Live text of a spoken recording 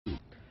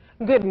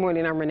Good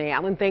morning, I'm Renee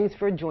Allen. Thanks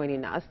for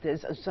joining us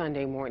this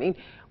Sunday morning.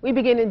 We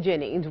begin in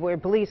Jennings, where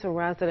police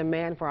arrested a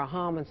man for a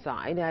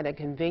homicide at a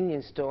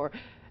convenience store.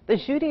 The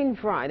shooting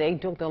Friday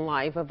took the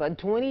life of a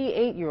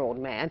 28-year-old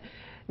man.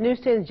 News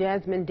 10's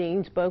Jasmine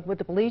Dean spoke with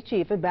the police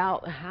chief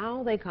about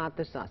how they caught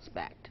the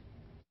suspect.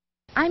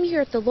 I'm here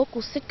at the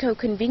local Citgo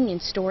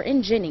convenience store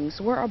in Jennings,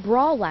 where a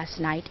brawl last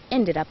night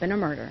ended up in a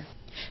murder.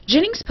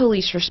 Jennings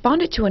police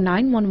responded to a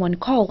 911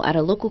 call at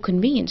a local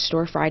convenience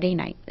store Friday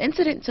night. The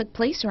incident took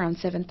place around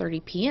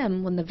 7:30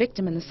 p.m. when the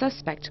victim and the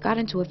suspect got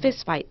into a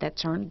fistfight that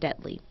turned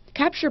deadly.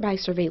 Captured by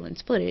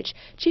surveillance footage,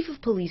 Chief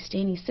of Police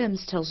Danny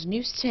Sims tells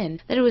News 10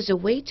 that it was a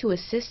way to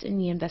assist in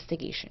the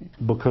investigation.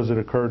 Because it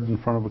occurred in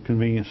front of a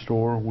convenience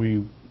store,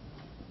 we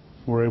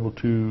were able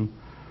to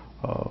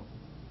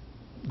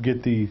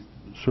get the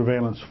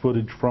surveillance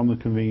footage from the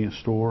convenience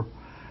store.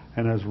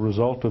 And as a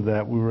result of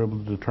that, we were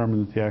able to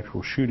determine that the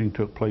actual shooting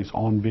took place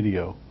on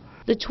video.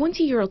 The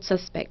 20-year-old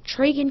suspect,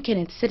 Tragan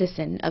Kenneth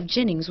Citizen of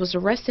Jennings, was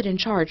arrested and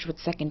charged with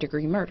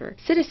second-degree murder.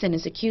 Citizen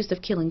is accused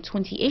of killing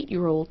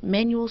 28-year-old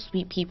Manuel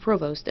Sweet Pea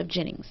Provost of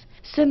Jennings.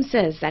 Sims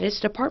says that his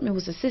department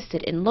was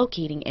assisted in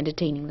locating and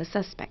detaining the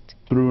suspect.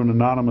 Through an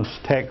anonymous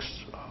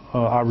text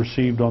I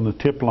received on the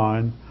tip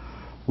line,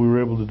 we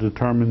were able to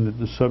determine that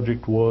the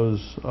subject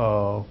was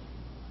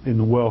in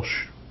the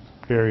Welsh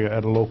area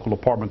at a local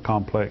apartment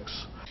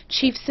complex.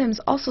 Chief Sims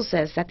also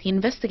says that the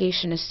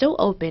investigation is still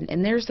open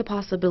and there's the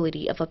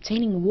possibility of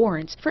obtaining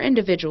warrants for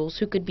individuals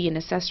who could be an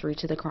accessory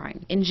to the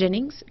crime. In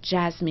Jennings,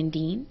 Jasmine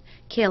Dean,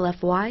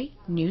 KLFY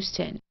News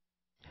 10.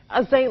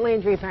 A St.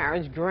 Landry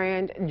Parish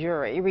grand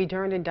jury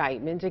returned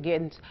indictments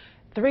against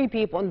 3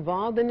 people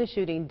involved in the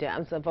shooting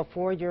deaths of a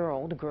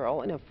 4-year-old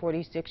girl and a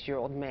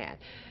 46-year-old man.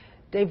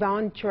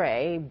 Devon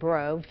Trey,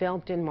 Bro,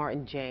 Felton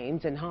Martin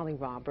James, and Holly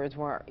Roberts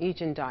were each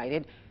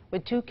indicted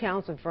with 2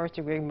 counts of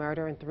first-degree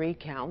murder and 3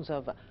 counts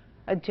of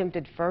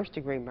attempted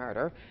first-degree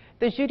murder.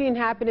 The shooting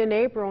happened in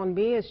April on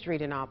Mia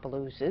Street in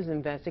Opelousas.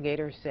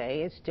 Investigators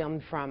say it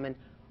stemmed from an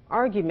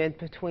argument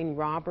between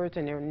Roberts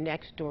and their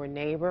next-door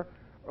neighbor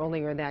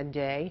earlier that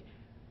day.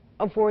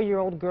 A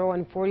 4-year-old girl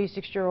and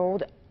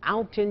 46-year-old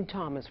Alton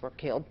Thomas were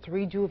killed.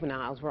 3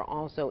 juveniles were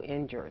also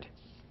injured.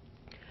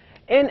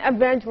 In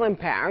Evangeline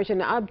Parish,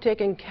 an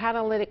uptick in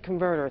catalytic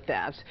converter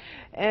thefts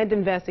and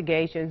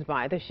investigations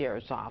by the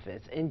Sheriff's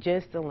Office in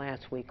just the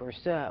last week or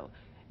so.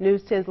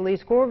 News 10's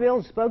Elise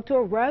Corville spoke to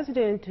a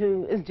resident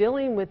who is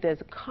dealing with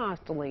this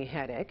costly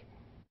headache.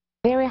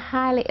 Very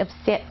highly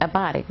upset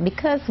about it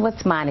because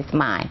what's mine is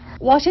mine.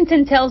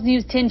 Washington tells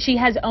News 10 she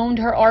has owned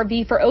her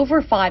RV for over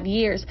 5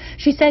 years.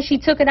 She says she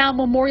took it out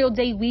Memorial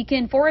Day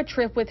weekend for a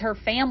trip with her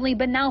family,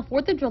 but now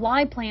 4th of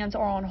July plans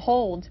are on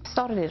hold.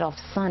 Started it off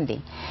Sunday,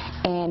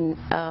 and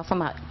for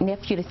my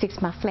nephew to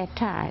fix my flat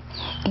tire,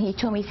 and he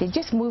told me, he said,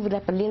 just move it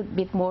up a little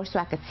bit more so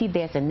I could see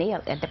there's a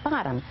nail at the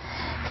bottom.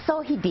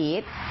 So he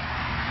did,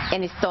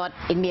 and it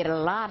made a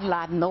lot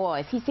of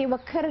noise. He said, well,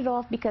 cut it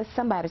off because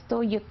somebody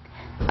stole your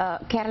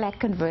Cadillac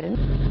converter.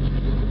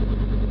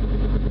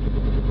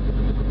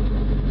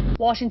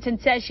 Washington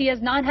says she has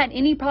not had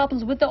any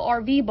problems with the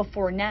RV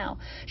before now.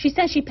 She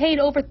says she paid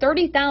over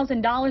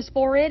 $30,000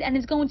 for it and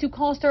it's going to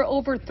cost her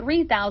over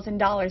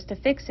 $3,000 to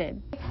fix it.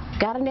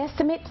 Got an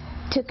estimate,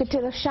 took it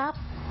to the shop.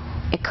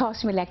 It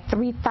cost me like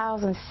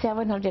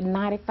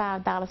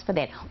 $3,795 for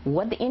that.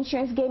 What the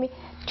insurance gave me,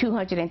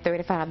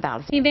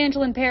 $235.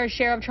 Evangeline Parish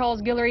Sheriff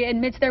Charles Guillory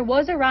admits there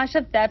was a rash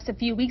of thefts a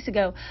few weeks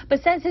ago,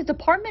 but says his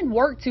department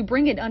worked to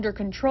bring it under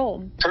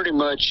control. Pretty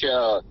much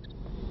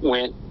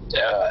went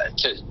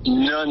to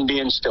none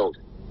being stolen.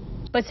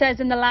 But says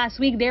in the last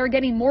week they are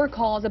getting more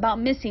calls about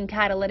missing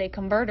catalytic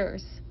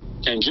converters.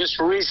 And just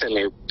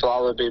recently,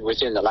 probably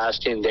within the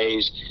last 10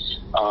 days,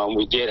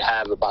 we did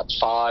have about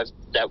 5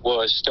 that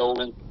was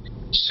stolen.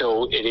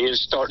 So it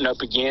is starting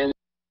up again.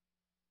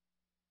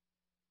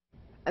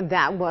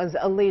 That was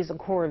Elise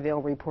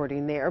Corville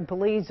reporting there.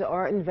 Police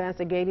are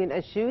investigating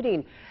a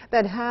shooting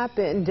that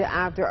happened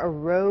after a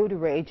road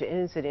rage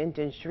incident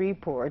in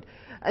Shreveport.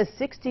 A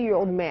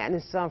 60-year-old man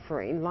is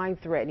suffering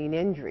life-threatening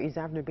injuries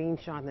after being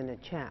shot in the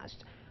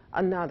chest.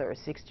 Another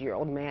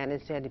 60-year-old man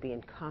is said to be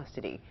in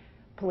custody.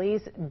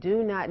 Police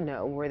do not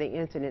know where the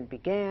incident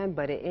began,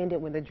 but it ended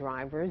when the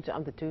drivers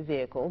of the 2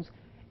 vehicles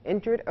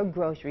entered a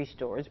grocery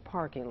store's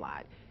parking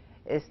lot.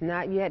 It's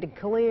not yet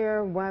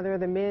clear whether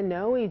the men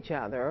know each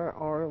other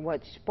or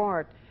what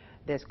sparked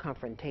this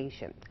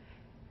confrontation.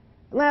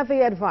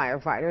 Lafayette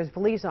firefighters,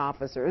 police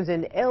officers,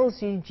 and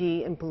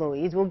LCG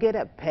employees will get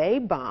a pay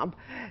bump.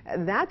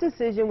 That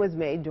decision was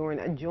made during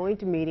a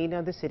joint meeting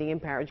of the city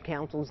and parish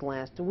councils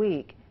last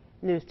week.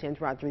 News 10's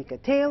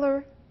Rodrika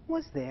Taylor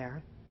was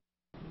there.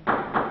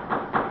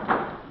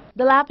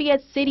 The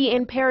Lafayette City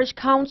and Parish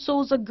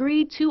Councils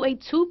agreed to a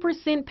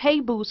 2% pay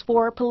boost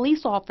for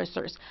police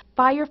officers,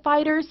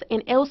 firefighters,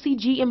 and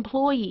LCG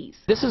employees.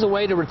 This is a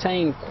way to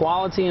retain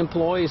quality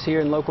employees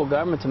here in local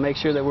government to make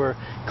sure that we're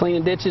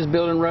cleaning ditches,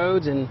 building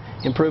roads, and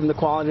improving the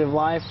quality of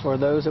life for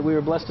those that we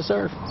were blessed to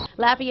serve.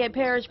 Lafayette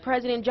Parish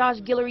President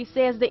Josh Guillory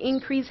says the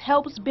increase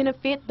helps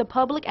benefit the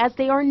public as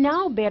they are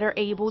now better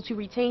able to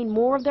retain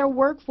more of their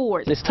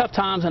workforce. It's tough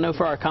times, I know,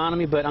 for our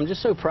economy, but I'm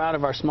just so proud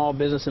of our small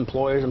business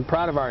employers. I'm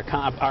proud of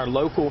our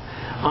local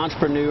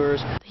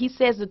entrepreneurs. He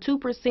says the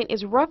 2%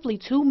 is roughly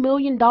 $2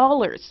 million.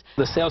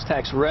 The sales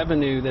tax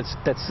revenue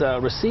that's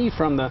received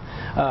from the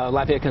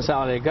Lafayette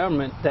Consolidated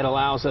Government that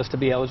allows us to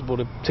be eligible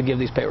to give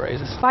these pay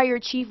raises. Fire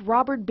Chief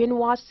Robert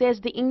Benoit says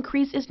the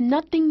increase is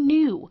nothing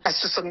new.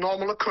 That's just a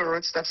normal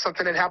occurrence. That's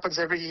something that happens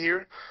every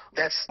year.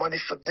 That's money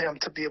for them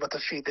to be able to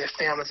feed their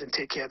families and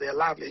take care of their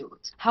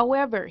livelihoods.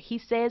 However, he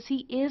says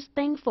he is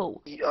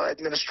thankful. The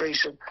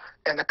administration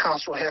and the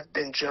council have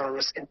been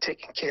generous in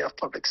taking care of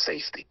public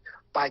safety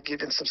by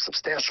giving some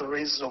substantial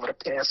raises over the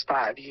past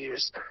 5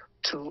 years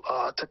to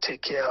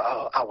take care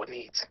of our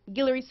needs.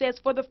 Guillory says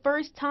for the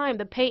first time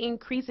the pay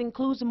increase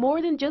includes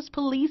more than just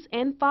police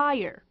and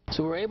fire.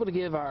 So we're able to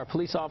give our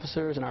police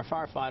officers and our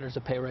firefighters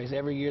a pay raise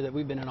every year that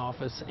we've been in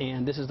office,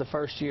 and this is the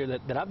first year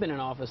that I've been in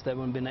office that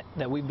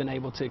we've been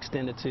able to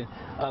extend it to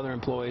other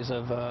employees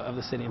of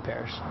the city and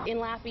parish. In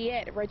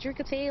Lafayette,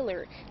 Rodrika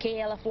Taylor,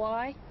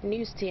 KLFY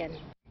News 10.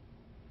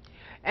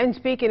 And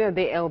speaking of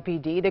the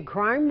LPD, the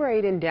crime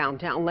rate in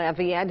downtown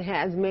Lafayette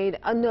has made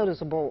a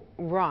noticeable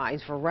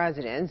rise for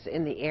residents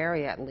in the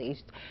area, at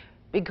least.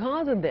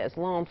 Because of this,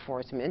 law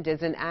enforcement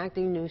is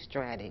enacting new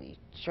strategies.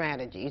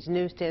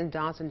 News 10's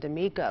Dawson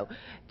D'Amico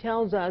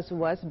tells us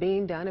what's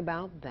being done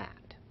about that.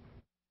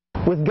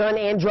 With gun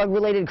and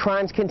drug-related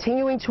crimes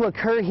continuing to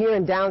occur here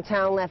in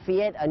downtown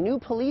Lafayette, a new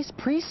police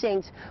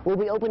precinct will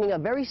be opening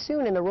up very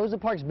soon in the Rosa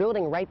Parks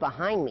building right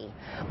behind me.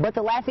 But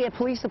the Lafayette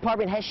Police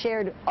Department has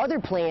shared other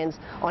plans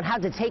on how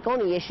to take on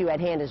the issue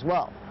at hand as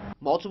well.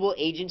 Multiple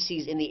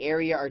agencies in the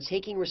area are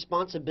taking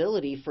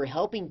responsibility for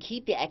helping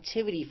keep the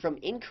activity from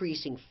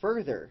increasing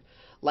further,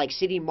 like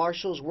city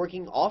marshals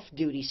working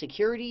off-duty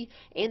security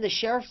and the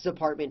sheriff's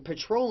department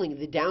patrolling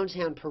the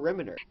downtown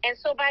perimeter. And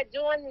so by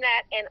doing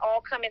that and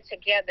all coming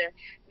together,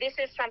 this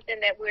is something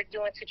that we're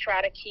doing to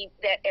try to keep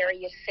that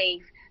area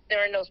safe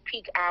during those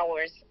peak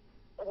hours,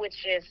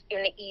 which is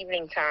in the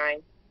evening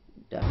time.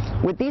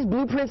 With these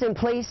blueprints in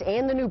place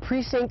and the new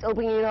precinct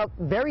opening up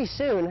very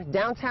soon,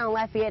 downtown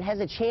Lafayette has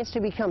a chance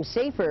to become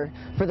safer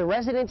for the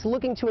residents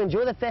looking to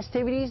enjoy the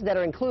festivities that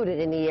are included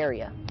in the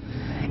area.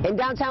 In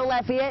downtown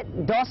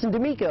Lafayette, Dawson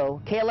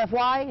D'Amico,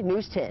 KLFY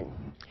News 10.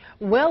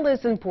 Well,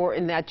 it's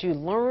important that you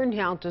learn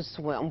how to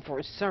swim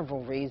for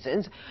several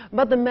reasons,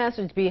 but the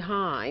message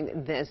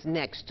behind this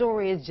next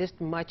story is just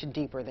much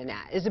deeper than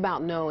that. It's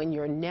about knowing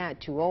you're not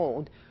too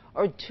old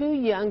or too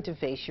young to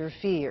face your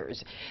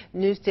fears.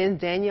 News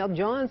 10's Danielle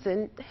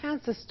Johnson has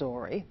the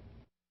story.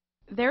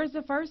 There's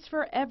a first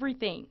for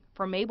everything.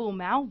 For Mabel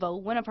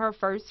Malvo, one of her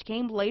firsts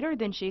came later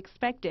than she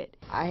expected.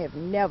 I have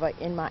never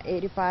in my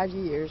 85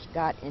 years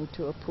got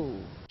into a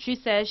pool. She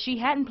says she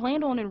hadn't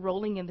planned on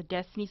enrolling in the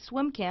Destiny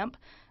swim camp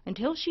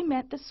until she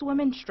met the swim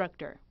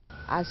instructor.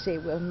 I say,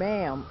 well,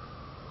 ma'am,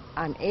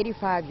 I'm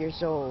 85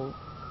 years old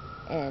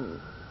and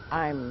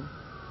I'm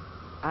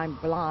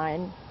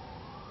blind,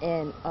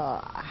 and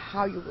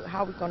how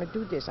are we going to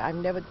do this? I've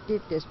never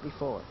did this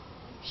before.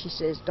 She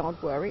says,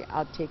 don't worry,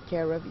 I'll take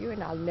care of you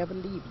and I'll never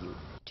leave you.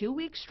 2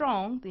 weeks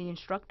strong, the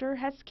instructor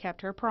has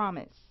kept her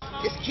promise.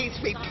 This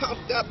keeps me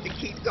pumped up to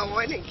keep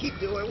going and keep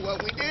doing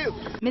what we do.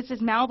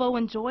 Mrs. Malvo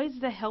enjoys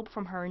the help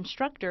from her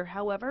instructor.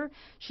 However,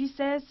 she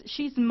says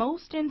she's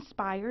most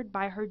inspired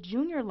by her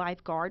junior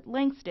lifeguard,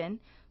 Langston,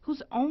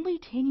 who's only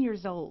 10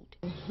 years old.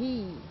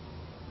 He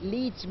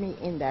leads me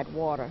in that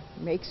water,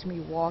 makes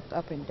me walk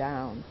up and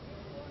down,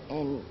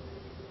 and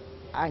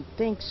I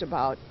thinks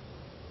about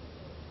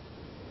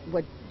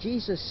what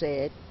Jesus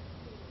said,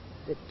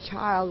 the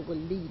child will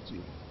lead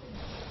you.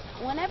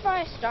 Whenever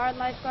I started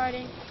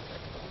lifeguarding,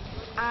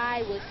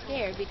 I was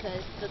scared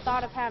because the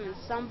thought of having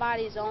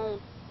somebody's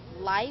own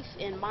life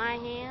in my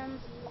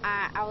hands,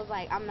 I was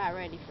like, I'm not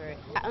ready for it.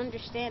 I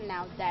understand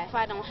now that if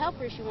I don't help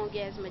her, she won't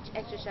get as much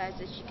exercise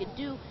as she could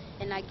do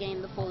and not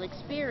gain the full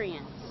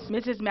experience.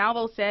 Mrs.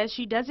 Malvo says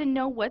she doesn't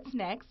know what's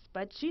next,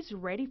 but she's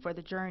ready for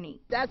the journey.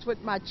 That's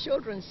what my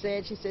children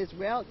said. She says,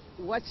 well,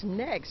 what's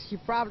next?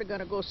 You're probably going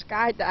to go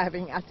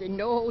skydiving. I said,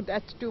 no,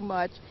 that's too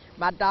much.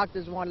 My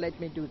doctors won't let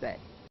me do that.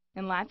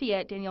 In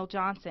Lafayette, Danielle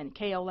Johnson,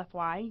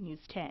 KLFY News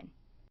 10.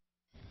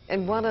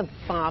 And what a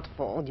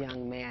thoughtful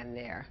young man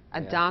there.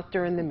 A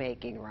doctor in the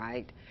making,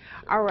 right?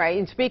 All right,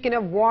 and speaking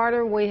of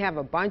water, we have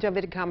a bunch of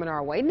it coming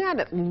our way.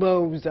 Not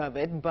loads of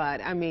it,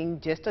 but I mean,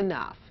 just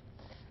enough.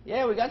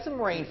 Yeah, we got some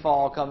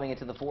rainfall coming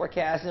into the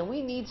forecast, and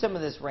we need some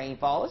of this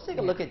rainfall. Let's take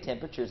a look at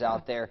temperatures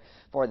out there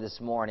for this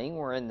morning.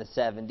 We're in the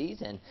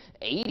 70s and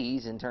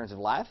 80s in terms of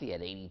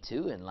Lafayette,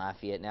 82 in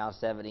Lafayette now,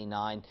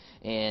 79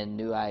 in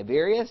New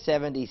Iberia,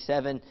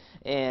 77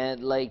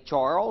 in Lake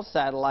Charles.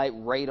 Satellite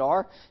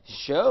radar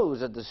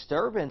shows a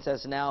disturbance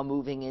that's now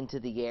moving into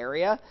the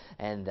area,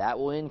 and that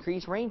will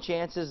increase rain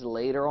chances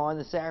later on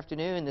this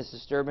afternoon. This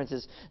disturbance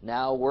is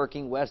now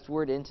working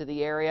westward into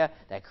the area.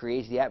 That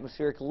creates the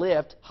atmospheric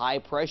lift. High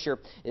pressure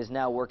is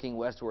now working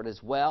westward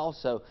as well,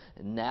 so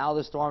now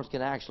the storms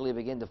can actually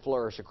begin to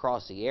flourish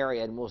across the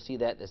area, and we'll see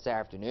that this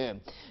afternoon.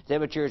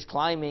 Temperatures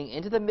climbing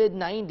into the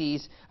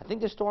mid-90s. I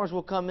think the storms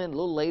will come in a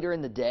little later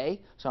in the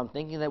day, so I'm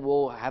thinking that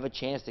we'll have a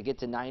chance to get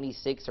to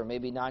 96 or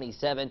maybe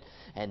 97,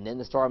 and then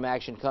the storm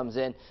action comes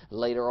in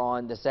later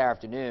on this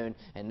afternoon,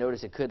 and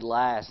notice it could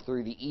last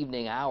through the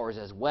evening hours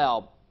as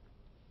well.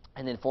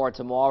 And then for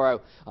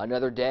tomorrow,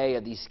 another day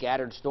of these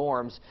scattered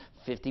storms,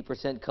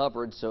 50%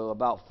 covered, so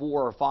about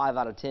 4 or 5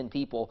 out of 10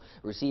 people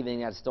receiving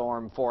that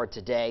storm for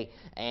today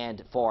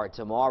and for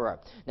tomorrow.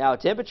 Now,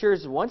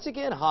 temperatures once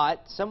again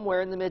hot,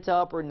 somewhere in the mid to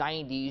upper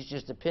 90s,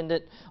 just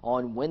dependent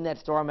on when that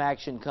storm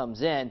action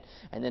comes in.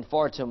 And then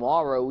for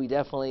tomorrow, we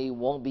definitely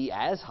won't be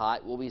as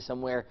hot. We'll be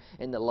somewhere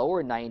in the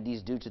lower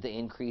 90s due to the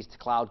increased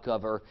cloud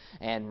cover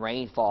and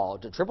rainfall.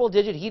 The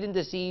triple-digit heat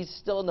indices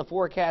still in the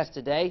forecast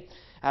today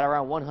at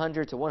around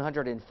 100 to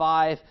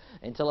 105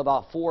 until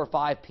about 4 or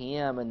 5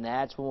 p.m., and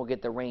that's when we'll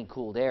get the rain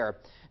cooled air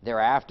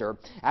thereafter.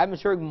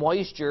 Atmospheric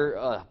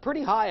moisture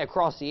pretty high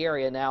across the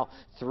area now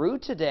through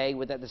today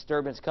with that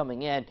disturbance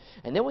coming in,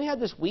 and then we have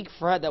this weak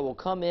front that will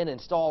come in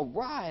and stall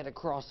right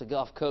across the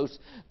Gulf Coast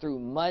through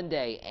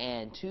Monday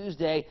and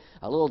Tuesday.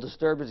 A little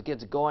disturbance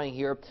gets going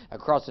here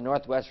across the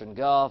northwestern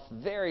Gulf.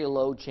 Very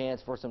low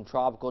chance for some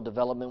tropical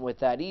development with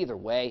that. Either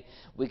way,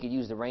 we could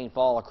use the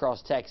rainfall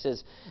across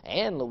Texas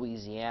and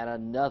Louisiana.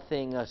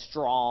 Nothing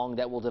strong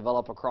that will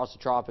develop across the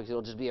tropics.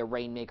 It'll just be a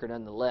rainmaker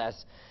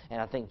nonetheless,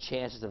 and I think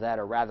chances of that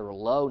are rather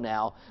low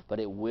now, but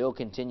it will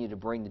continue to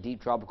bring the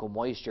deep tropical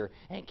moisture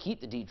and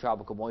keep the deep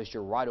tropical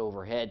moisture right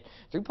overhead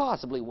through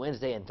possibly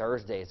Wednesday and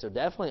Thursday, so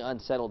definitely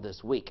unsettled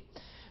this week.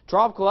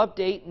 Tropical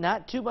update,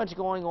 not too much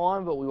going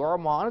on, but we are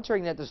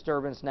monitoring that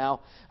disturbance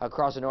now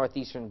across the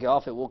northeastern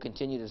Gulf. It will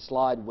continue to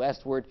slide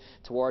westward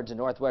towards the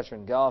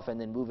northwestern Gulf and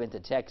then move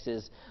into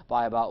Texas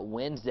by about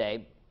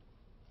Wednesday.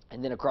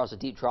 And then across the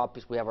deep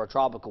tropics, we have our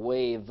tropical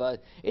wave.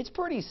 It's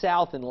pretty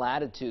south in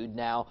latitude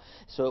now,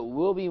 so it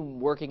will be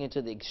working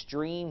into the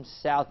extreme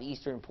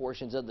southeastern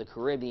portions of the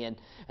Caribbean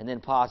and then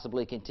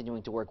possibly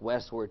continuing to work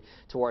westward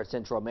towards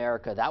Central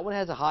America. That one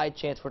has a high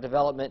chance for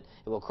development.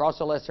 It will cross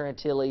the Lesser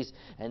Antilles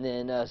and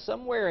then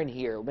somewhere in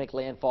here it will make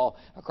landfall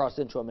across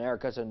Central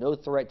America, so no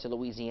threat to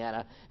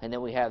Louisiana. And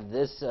then we have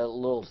this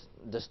little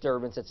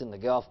disturbance that's in the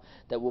Gulf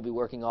that will be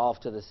working off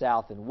to the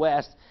south and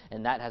west,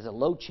 and that has a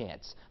low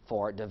chance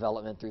for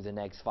development through the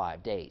next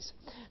 5 days.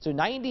 So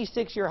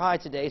 96-year high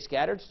today,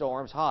 scattered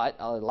storms, hot,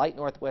 a light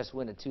northwest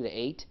wind at 2 to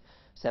 8.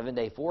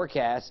 7-day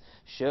forecast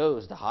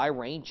shows the high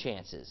rain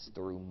chances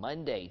through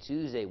Monday,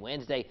 Tuesday,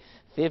 Wednesday,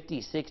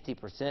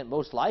 50-60%,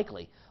 most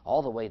likely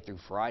all the way through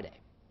Friday.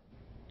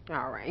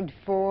 All right.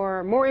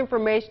 For more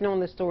information on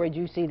the story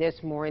you see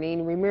this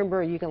morning,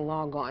 remember you can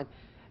log on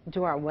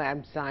to our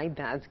website.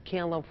 That's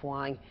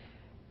KLFY.com.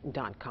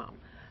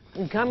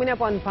 Coming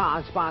up on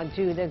Passe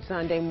Partout this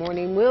Sunday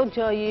morning, we'll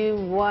tell you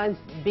what's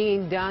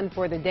being done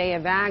for the day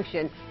of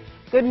action.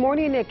 Good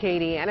morning,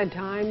 Acadiana.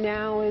 Time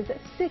now is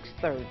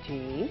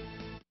 6:13.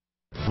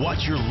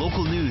 Watch your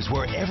local news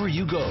wherever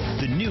you go.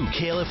 The new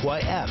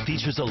KLFY app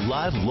features a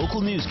live local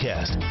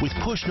newscast with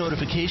push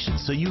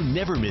notifications so you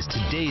never miss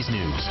today's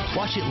news.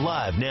 Watch it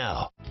live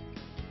now.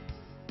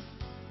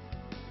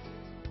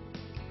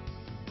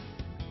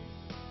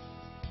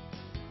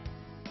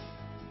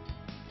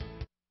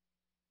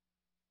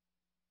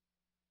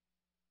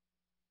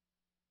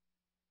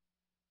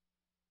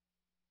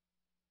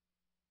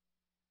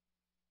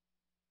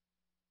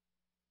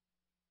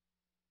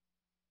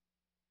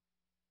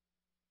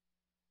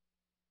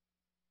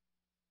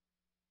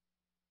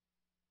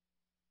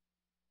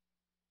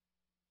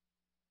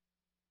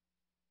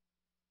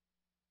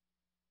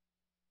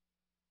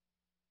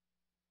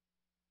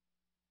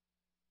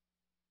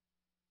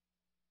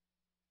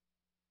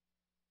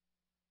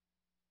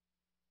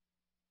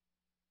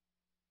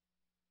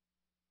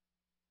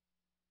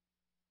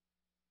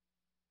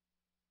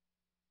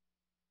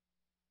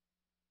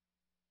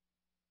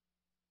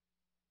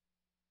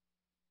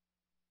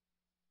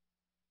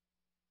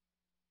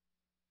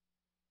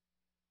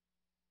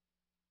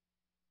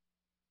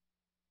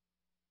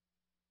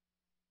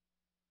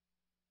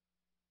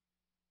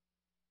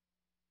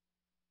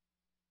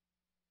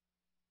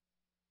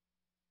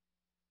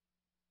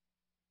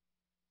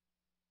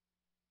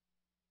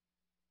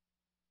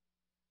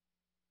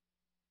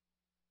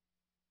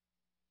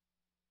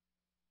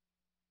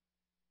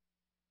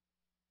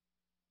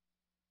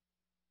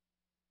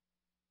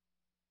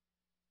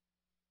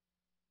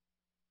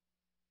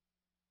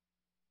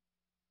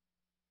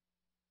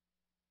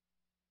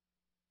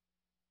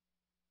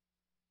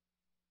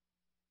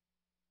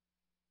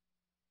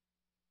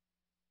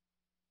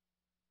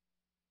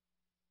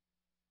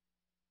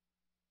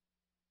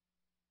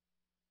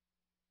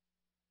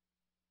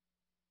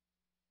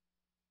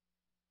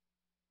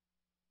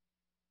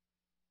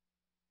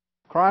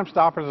 Crime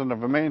Stoppers in the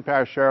Vermilion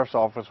Parish Sheriff's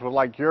Office would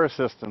like your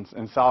assistance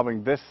in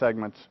solving this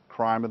segment's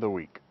Crime of the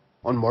Week.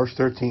 On March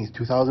 13,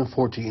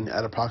 2014,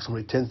 at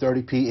approximately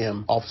 10:30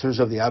 p.m., officers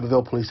of the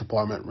Abbeville Police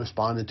Department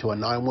responded to a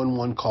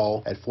 911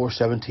 call at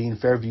 417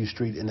 Fairview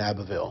Street in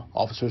Abbeville.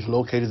 Officers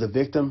located the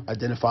victim,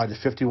 identified the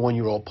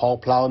 51-year-old Paul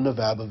Plowden of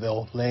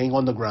Abbeville, laying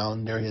on the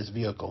ground near his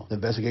vehicle. The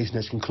investigation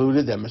has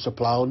concluded that Mr.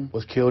 Plowden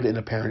was killed in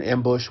apparent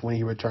ambush when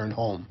he returned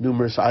home.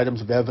 Numerous items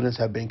of evidence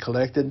have been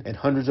collected, and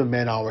hundreds of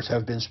man-hours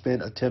have been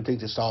spent attempting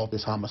to solve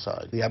this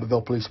homicide. The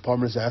Abbeville Police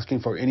Department is asking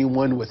for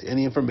anyone with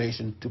any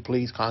information to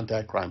please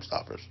contact Crime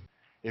Stoppers.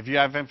 If you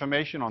have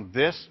information on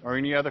this or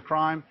any other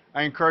crime,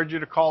 I encourage you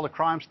to call the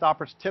Crime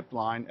Stoppers tip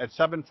line at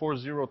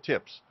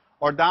 740-TIPS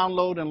or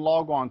download and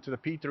log on to the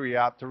P3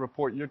 app to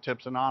report your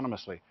tips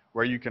anonymously,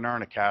 where you can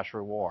earn a cash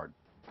reward.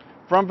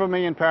 From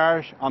Vermilion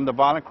Parish, I'm the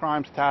Violent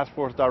Crimes Task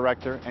Force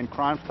Director and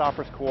Crime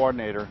Stoppers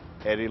Coordinator,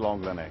 Eddie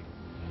Longlene.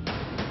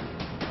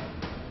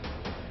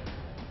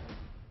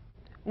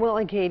 Well,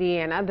 in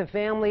Acadiana, the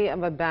family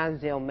of a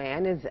Basile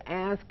man is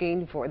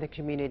asking for the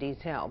community's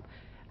help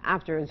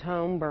after his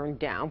home burned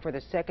down for the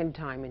second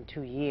time in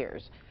 2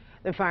 years.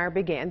 The fire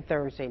began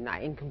Thursday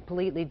night and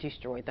completely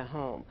destroyed the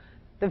home.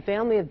 The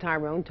family of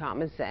Tyrone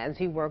Thomas says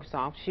he works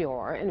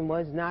offshore and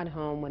was not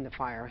home when the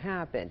fire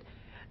happened.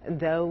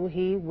 Though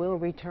he will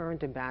return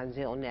to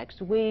Basile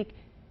next week,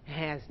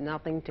 has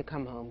nothing to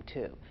come home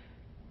to.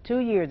 2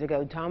 years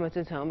ago,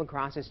 Thomas's home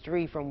across the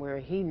street from where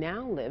he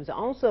now lives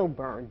also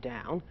burned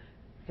down.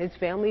 His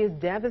family is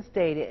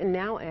devastated and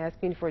now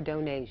asking for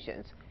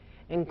donations,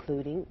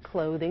 including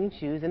clothing,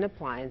 shoes, and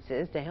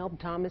appliances to help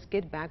Thomas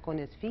get back on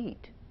his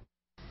feet.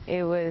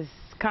 It was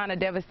kind of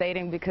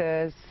devastating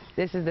because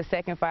this is the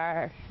second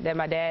fire that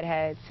my dad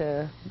had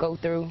to go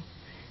through,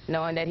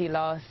 knowing that he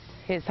lost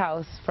his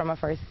house from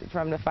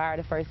the fire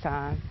the first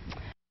time.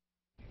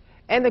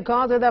 And the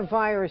cause of that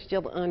fire is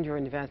still under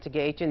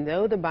investigation,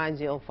 though the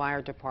Basile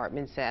Fire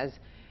Department says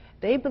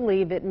they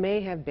believe it may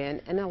have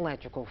been an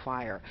electrical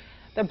fire.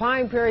 The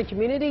Pine Prairie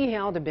community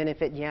held a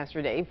benefit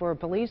yesterday for a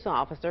police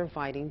officer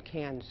fighting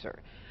cancer.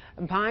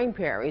 Pine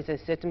Prairie's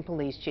assistant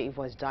police chief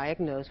was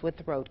diagnosed with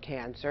throat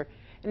cancer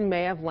in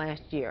May of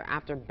last year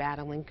after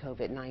battling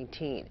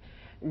COVID-19.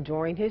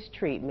 During his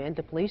treatment,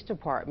 the police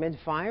department,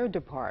 fire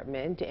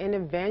department, and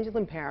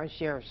Evangeline Parish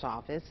Sheriff's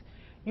Office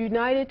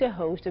united to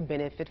host a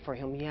benefit for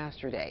him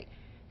yesterday.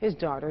 His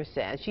daughter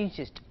says she's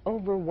just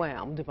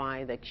overwhelmed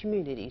by the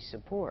community's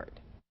support.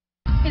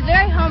 He's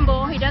very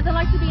humble. He doesn't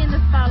like to be in the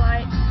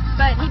spotlight,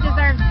 but he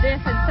deserves this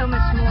and so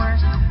much more.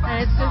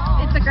 And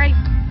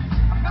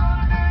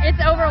it's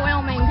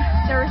overwhelming,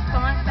 the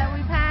response that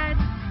we've had.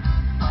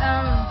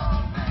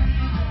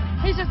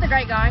 He's just a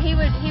great guy. He's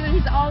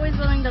always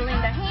willing to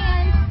lend a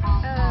hand.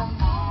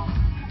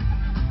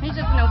 He's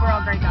just an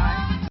overall great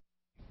guy.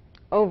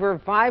 Over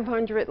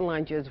 500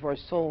 lunches were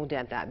sold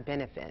at that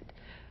benefit.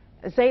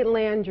 St.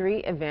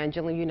 Landry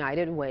Evangeline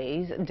United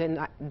Ways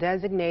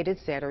designated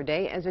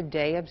Saturday as a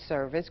day of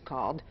service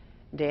called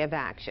Day of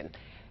Action.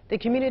 The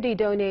community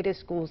donated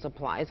school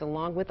supplies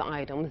along with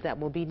items that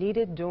will be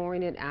needed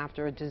during and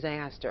after a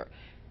disaster.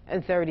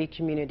 30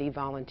 community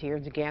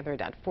volunteers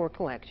gathered at 4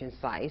 collection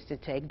sites to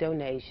take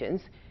donations.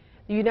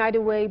 The United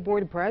Way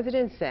board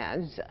president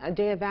says a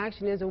Day of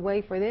Action is a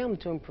way for them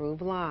to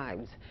improve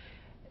lives.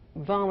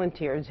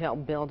 Volunteers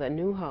helped build a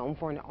new home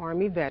for an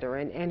Army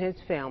veteran and his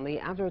family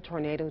after a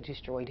tornado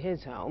destroyed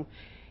his home.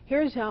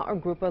 Here's how a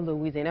group of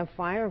Louisiana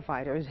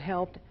firefighters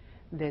helped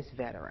this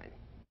veteran.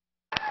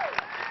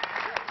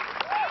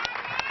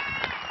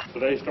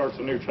 Today starts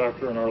a new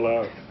chapter in our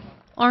lives.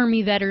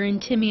 Army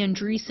veteran Tim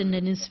Andreessen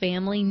and his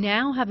family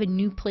now have a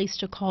new place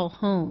to call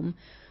home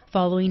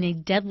following a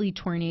deadly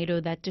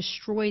tornado that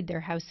destroyed their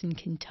house in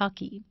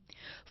Kentucky.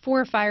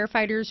 4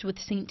 firefighters with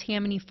St.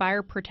 Tammany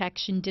Fire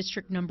Protection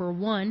District No.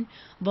 1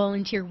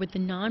 volunteer with the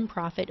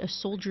nonprofit A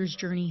Soldier's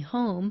Journey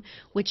Home,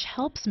 which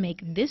helps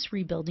make this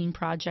rebuilding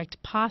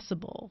project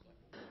possible.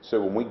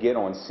 So when we get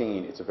on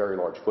scene, it's a very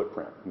large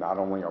footprint. Not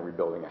only are we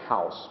building a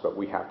house, but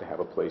we have to have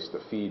a place to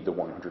feed the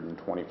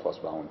 120 plus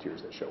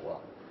volunteers that show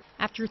up.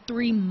 After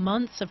 3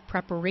 months of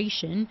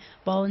preparation,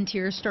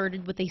 volunteers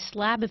started with a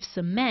slab of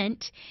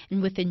cement,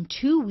 and within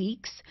 2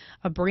 weeks,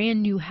 a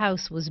brand new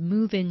house was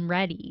move-in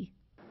ready.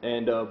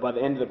 And by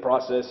the end of the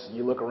process,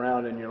 you look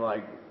around and you're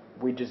like,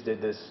 we just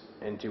did this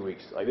in 2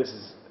 weeks. Like, this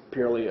is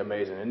purely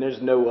amazing. And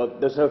there's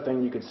no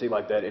thing you could see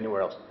like that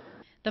anywhere else.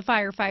 The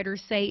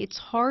firefighters say it's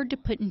hard to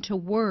put into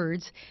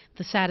words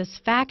the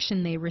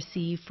satisfaction they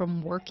receive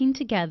from working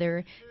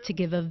together to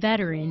give a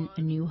veteran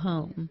a new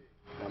home.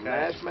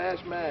 Mash,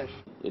 mash, mash.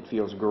 It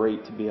feels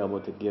great to be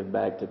able to give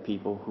back to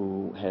people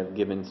who have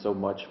given so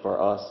much for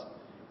us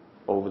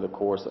over the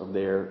course of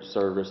their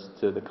service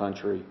to the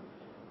country.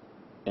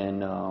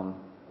 And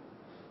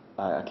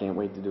I can't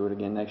wait to do it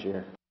again next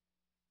year.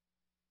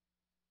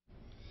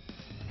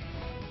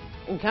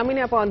 And coming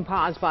up on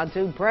Passe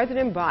Partout,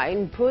 President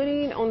Biden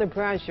putting on the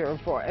pressure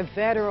for a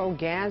federal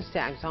gas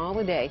tax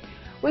holiday.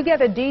 We got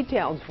the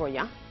details for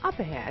you up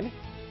ahead.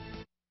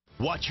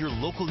 Watch your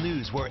local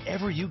news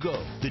wherever you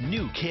go. The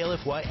new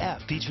KLFY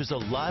app features a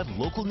live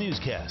local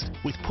newscast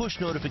with push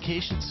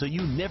notifications so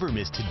you never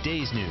miss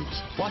today's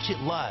news. Watch it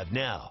live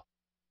now.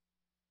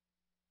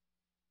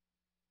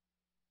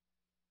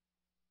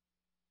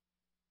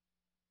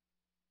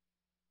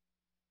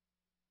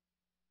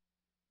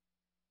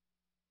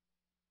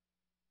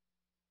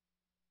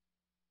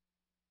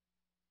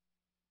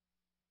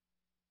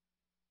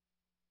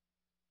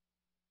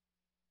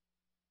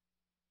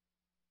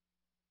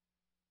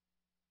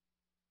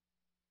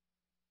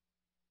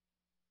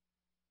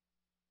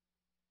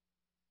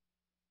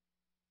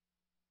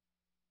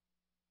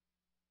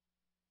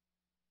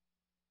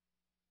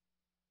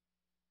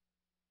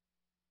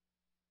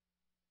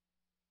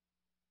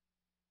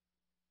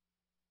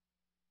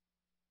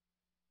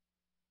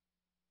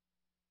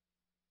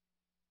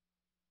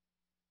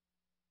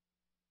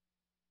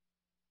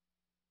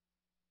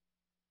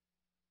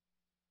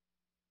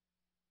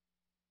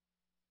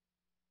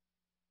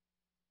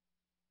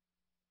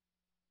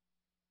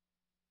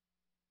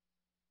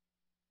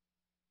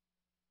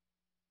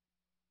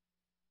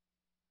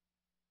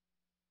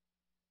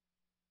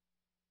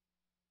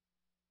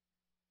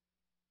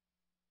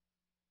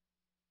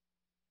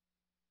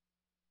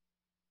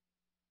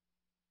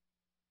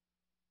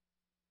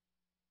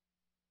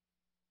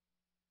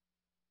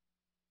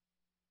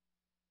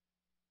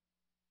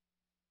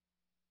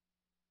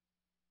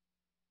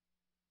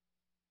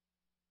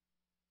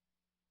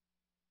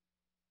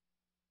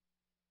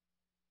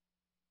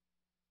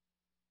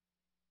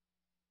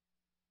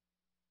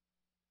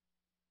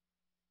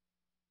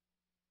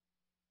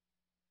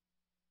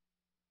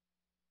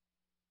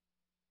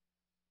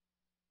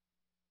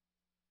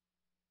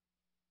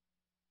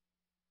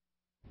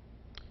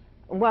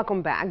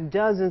 Welcome back.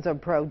 Dozens of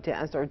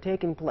protests are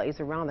taking place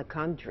around the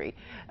country.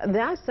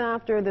 That's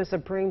after the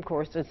Supreme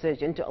Court's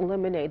decision to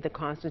eliminate the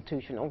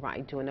constitutional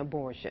right to an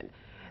abortion.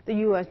 The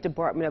U.S.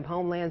 Department of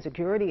Homeland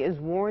Security is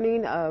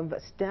warning of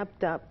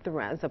stepped-up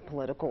threats of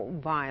political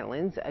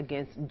violence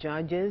against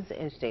judges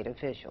and state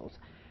officials.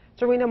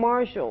 Serena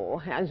Marshall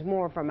has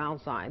more from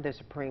outside the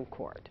Supreme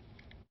Court.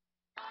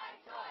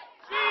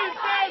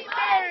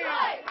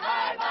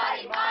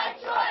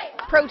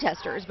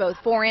 Protesters, both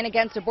for and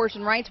against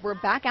abortion rights, were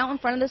back out in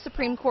front of the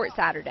Supreme Court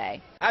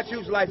Saturday. I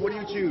choose life. What do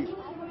you choose?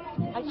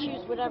 I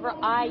choose whatever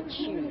I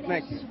choose.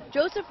 Thank you.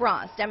 Joseph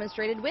Ross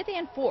demonstrated with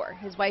and for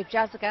his wife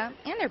Jessica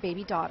and their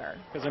baby daughter.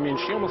 Because, I mean,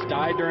 she almost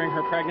died during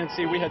her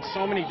pregnancy. We had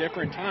so many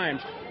different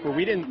times where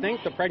we didn't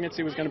think the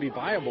pregnancy was going to be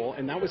viable,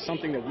 and that was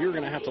something that we were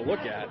going to have to look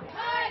at.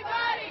 My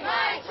body,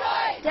 my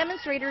choice.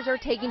 Demonstrators are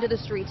taking to the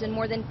streets in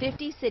more than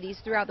 50 cities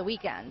throughout the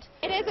weekend.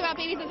 It is about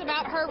babies. It's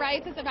about her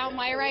rights. It's about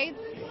my rights.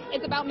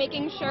 It's about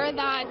making sure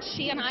that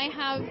she and I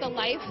have the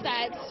life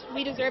that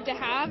we deserve to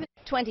have.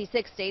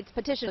 26 states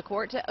petitioned the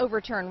court to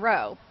overturn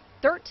Roe.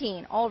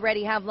 13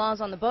 already have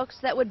laws on the books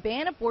that would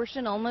ban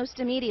abortion almost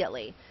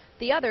immediately.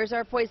 The others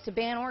are poised to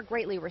ban or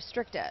greatly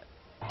restrict it.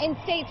 In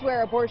states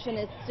where abortion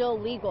is still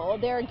legal,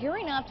 they're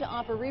gearing up to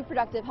offer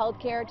reproductive health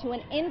care to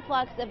an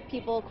influx of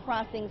people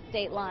crossing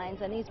state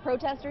lines. And these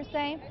protesters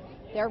say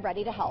they're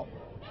ready to help.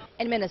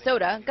 In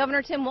Minnesota,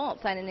 Governor Tim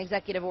Walz signed an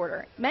executive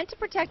order meant to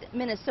protect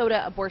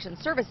Minnesota abortion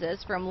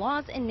services from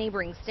laws in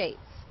neighboring states.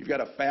 You've got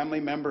a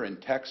family member in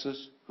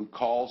Texas who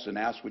calls and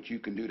asks what you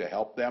can do to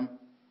help them.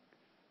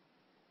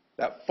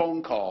 That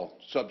phone call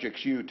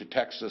subjects you to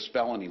Texas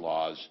felony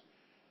laws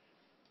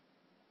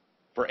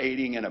for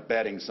aiding and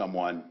abetting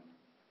someone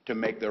to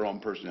make their own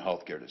personal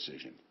health care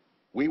decision.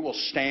 We will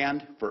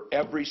stand for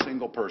every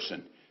single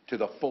person to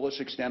the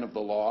fullest extent of the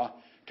law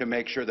to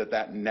make sure that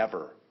that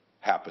never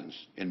happens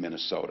in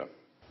Minnesota.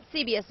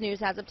 CBS News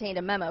has obtained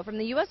a memo from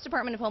the U.S.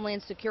 Department of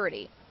Homeland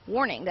Security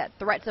warning that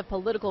threats of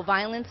political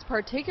violence,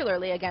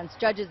 particularly against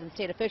judges and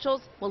state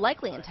officials, will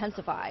likely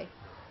intensify.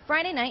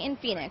 Friday night in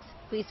Phoenix,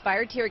 police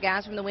fired tear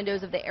gas from the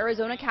windows of the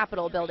Arizona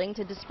Capitol building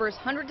to disperse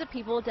hundreds of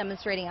people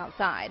demonstrating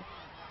outside.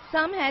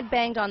 Some had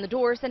banged on the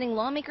door, sending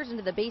lawmakers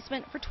into the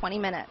basement for 20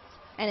 minutes.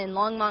 And in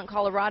Longmont,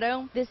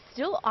 Colorado, this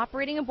still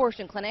operating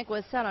abortion clinic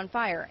was set on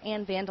fire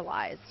and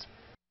vandalized.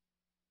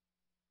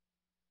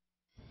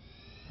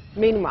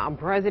 Meanwhile,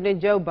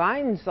 President Joe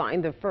Biden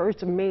signed the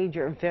first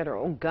major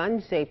federal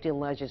gun safety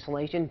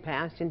legislation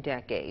passed in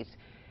decades.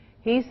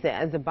 He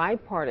says the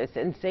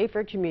bipartisan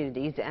Safer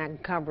Communities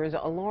Act covers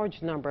a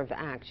large number of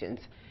actions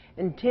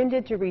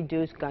intended to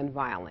reduce gun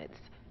violence.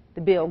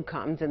 The bill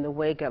comes in the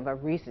wake of a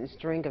recent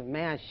string of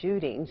mass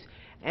shootings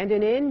and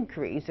an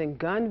increase in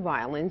gun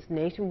violence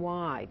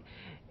nationwide.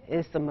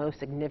 It's the most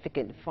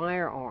significant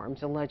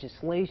firearms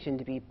legislation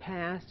to be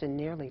passed in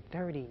nearly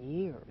 30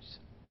 years.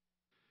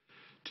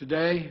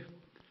 Today,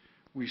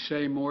 we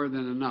say more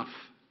than enough.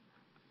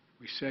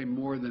 We say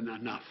more than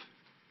enough.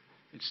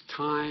 It's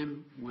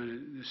time,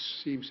 when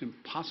this seems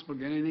impossible to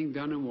get anything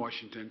done in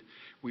Washington,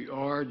 we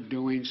are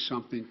doing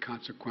something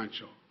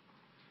consequential.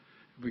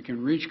 If we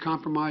can reach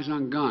compromise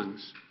on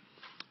guns,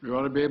 we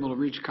ought to be able to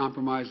reach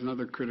compromise on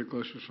other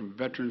critical issues, from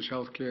veterans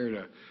health care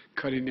to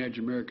cutting-edge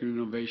American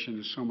innovation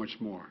and so much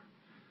more.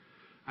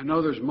 I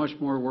know there's much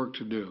more work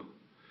to do,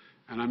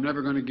 and I'm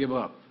never going to give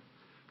up.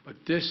 But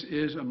this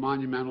is a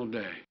monumental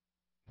day.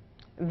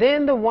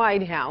 Then the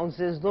White House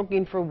is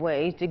looking for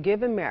ways to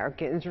give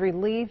Americans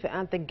relief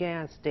at the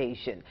gas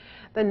station.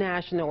 The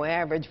national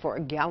average for a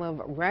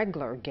gallon of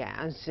regular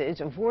gas is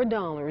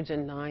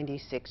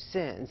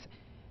 $4.96.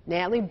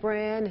 Natalie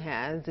Brand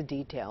has the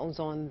details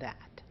on that.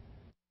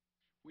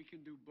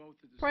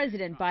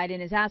 President Biden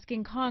is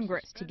asking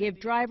Congress to give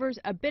drivers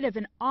a bit of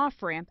an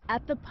off-ramp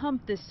at the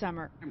pump this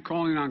summer. I'm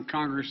calling on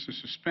Congress to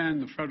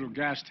suspend the federal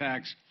gas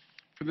tax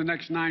for the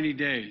next 90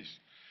 days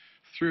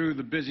through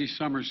the busy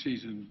summer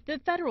season. The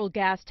federal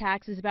gas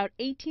tax is about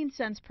 18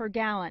 cents per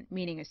gallon,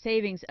 meaning a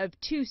savings of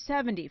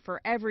 $2.70 for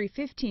every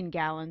 15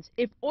 gallons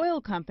if oil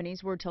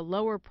companies were to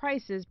lower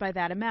prices by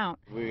that amount.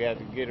 We got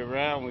to get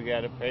around, we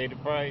got to pay the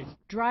price.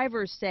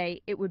 Drivers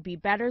say it would be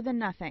better than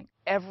nothing.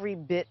 Every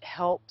bit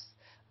helps,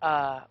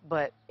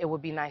 but it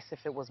would be nice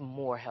if it was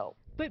more help.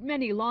 But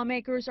many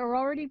lawmakers are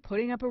already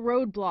putting up a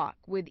roadblock,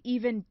 with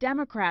even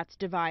Democrats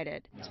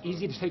divided. It's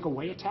easy to take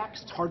away a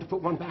tax. It's hard to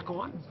put one back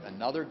on.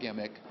 Another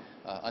gimmick,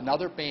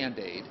 another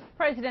Band-Aid.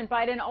 President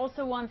Biden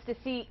also wants to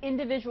see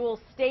individual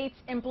states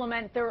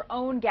implement their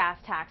own gas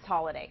tax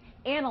holiday.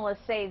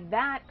 Analysts say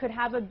that could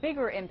have a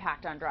bigger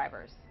impact on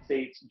drivers.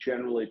 States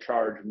generally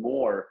charge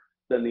more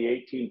than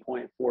the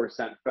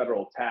 18.4-cent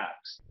federal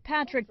tax.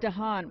 Patrick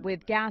DeHaan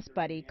with Gas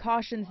Buddy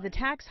cautions the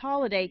tax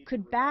holiday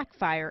could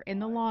backfire in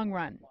the long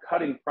run.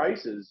 Cutting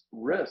prices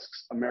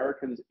risks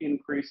Americans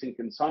increasing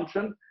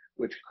consumption,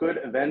 which could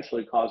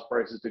eventually cause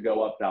prices to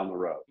go up down the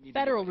road.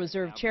 Federal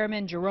Reserve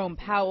Chairman Jerome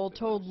Powell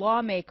told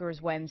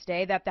lawmakers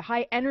Wednesday that the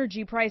high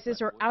energy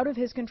prices are out of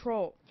his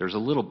control. There's a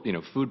little,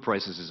 food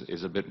prices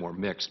is a bit more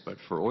mixed, but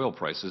for oil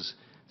prices,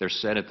 they're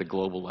set at the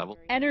global level.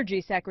 Energy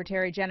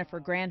Secretary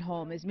Jennifer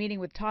Granholm is meeting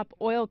with top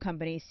oil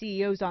company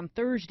CEOs on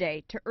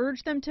Thursday to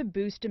urge them to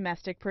boost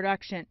domestic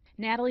production.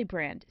 Natalie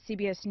Brand,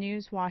 CBS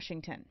News,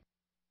 Washington.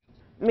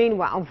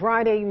 Meanwhile,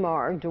 Friday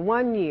marked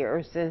 1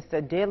 year since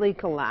the deadly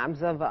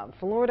collapse of a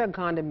Florida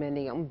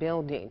condominium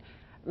building.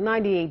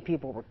 98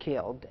 people were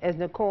killed. As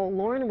Nicole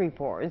Lauren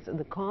reports,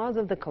 the cause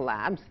of the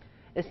collapse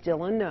is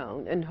still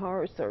unknown and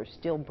hearts are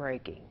still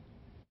breaking.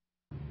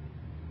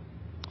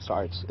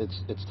 Sorry,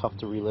 it's tough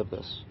to relive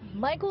this.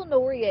 Michael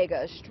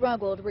Noriega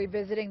struggled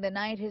revisiting the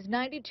night his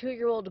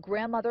 92-year-old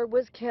grandmother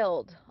was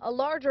killed, a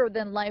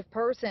larger-than-life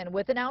person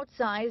with an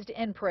outsized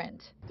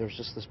imprint. There's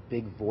just this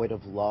big void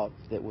of love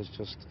that was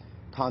just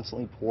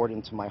constantly poured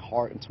into my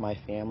heart, into my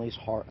family's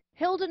heart.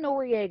 Hilda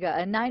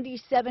Noriega and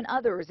 97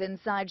 others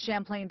inside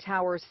Champlain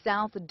Towers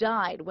South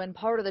died when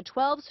part of the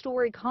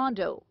 12-story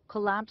condo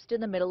collapsed in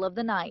the middle of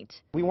the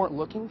night. We weren't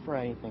looking for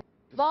anything.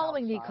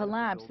 Following the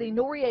collapse, the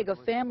Noriega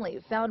family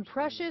found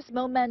precious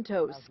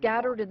mementos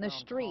scattered in the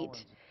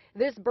street.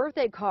 This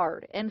birthday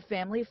card and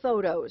family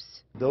photos.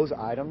 Those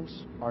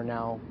items are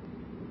now,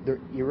 they're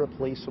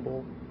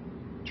irreplaceable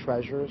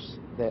treasures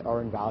that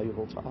are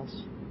invaluable to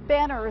us.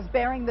 Banners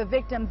bearing the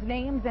victims'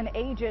 names and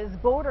ages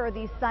border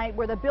the site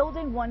where the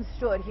building once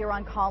stood here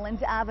on Collins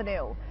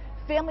Avenue.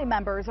 Family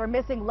members are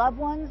missing loved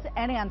ones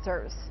and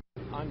answers.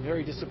 I'm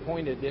very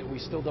disappointed that we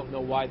still don't know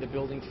why the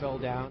building fell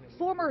down.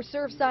 Former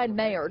Surfside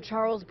Mayor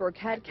Charles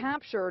Burkett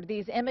captured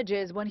these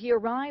images when he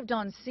arrived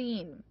on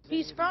scene.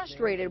 He's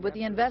frustrated with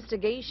the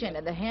investigation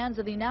in the hands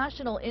of the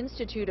National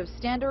Institute of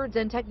Standards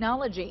and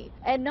Technology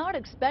and not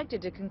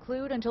expected to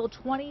conclude until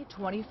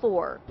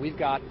 2024. We've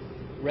got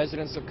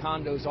residents of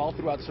condos all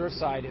throughout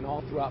Surfside and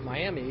all throughout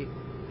Miami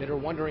that are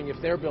wondering if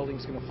their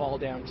building's going to fall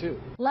down too.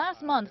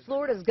 Last month,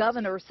 Florida's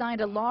governor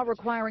signed a law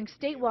requiring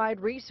statewide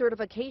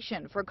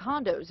recertification for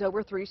condos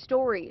over 3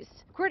 stories.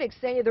 Critics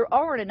say there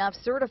aren't enough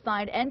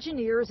certified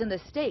engineers in the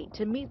state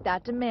to meet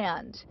that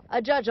demand.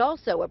 A judge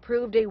also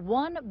approved a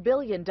 $1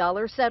 billion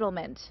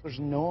settlement. There's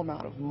no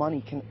amount of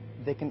money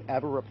that can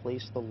ever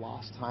replace the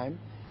lost time.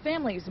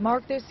 Families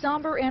mark this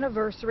somber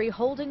anniversary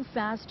holding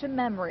fast to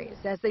memories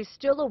as they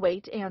still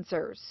await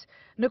answers.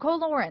 Nicole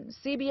Lauren,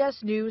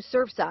 CBS News,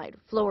 Surfside,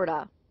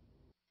 Florida.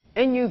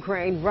 In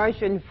Ukraine,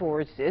 Russian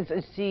forces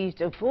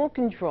seized full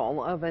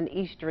control of an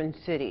eastern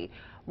city,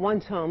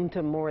 once home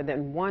to more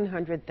than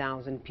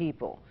 100,000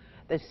 people.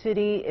 The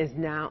city is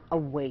now a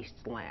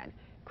wasteland.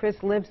 Chris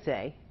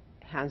Livesay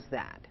has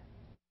that.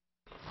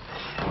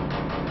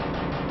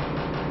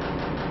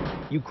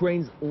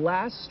 Ukraine's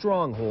last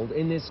stronghold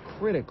in this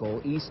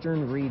critical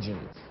eastern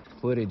region.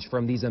 Footage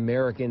from these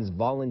Americans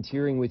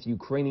volunteering with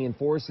Ukrainian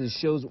forces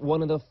shows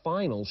one of the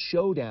final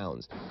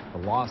showdowns. The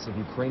loss of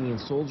Ukrainian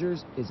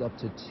soldiers is up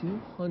to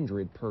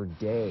 200 per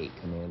day,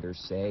 commanders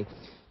say.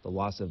 The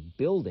loss of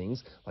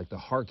buildings, like the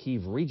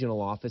Kharkiv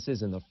regional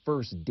offices in the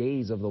first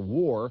days of the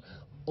war,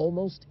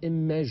 almost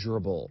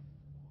immeasurable.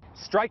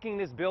 Striking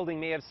this building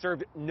may have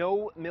served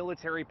no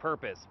military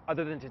purpose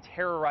other than to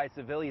terrorize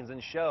civilians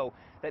and show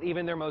that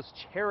even their most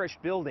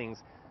cherished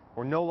buildings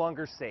were no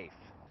longer safe.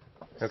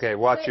 Okay,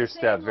 watch your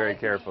step very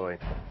carefully.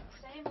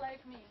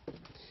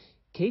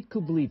 Kate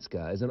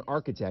Kublitska is an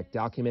architect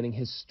documenting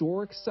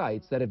historic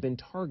sites that have been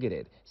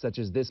targeted, such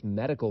as this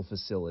medical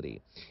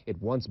facility. It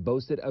once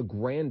boasted a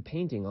grand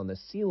painting on the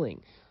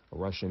ceiling. A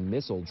Russian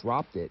missile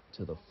dropped it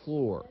to the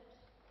floor.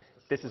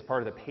 This is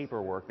part of the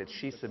paperwork that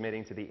she's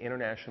submitting to the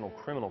International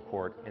Criminal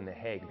Court in The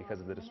Hague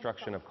because of the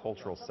destruction of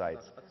cultural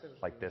sites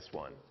like this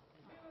one.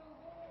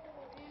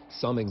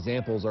 Some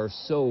examples are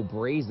so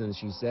brazen,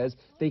 she says,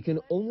 they can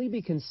only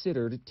be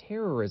considered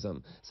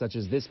terrorism, such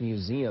as this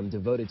museum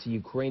devoted to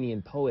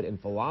Ukrainian poet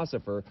and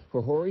philosopher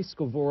Grigory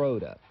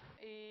Skovoroda.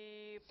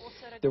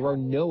 There are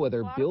no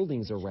other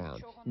buildings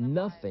around,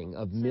 nothing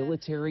of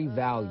military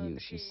value,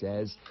 she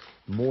says.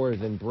 More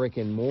than brick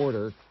and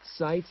mortar,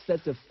 sites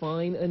that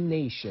define a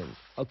nation,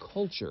 a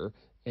culture,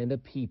 and a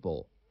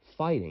people,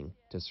 fighting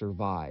to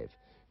survive.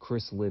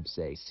 Chris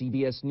Libsey,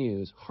 CBS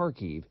News,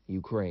 Kharkiv,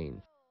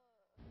 Ukraine.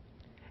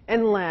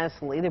 And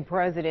lastly, the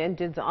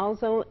president is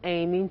also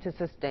aiming to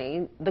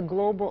sustain the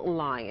global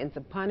alliance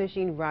of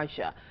punishing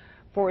Russia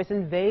for its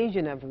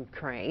invasion of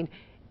Ukraine.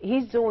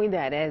 He's doing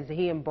that as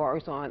he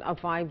embarks on a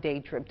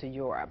 5-day trip to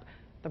Europe.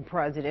 The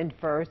president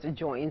first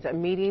joins a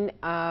meeting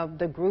of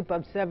the Group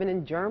of 7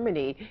 in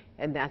Germany,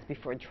 and that's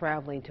before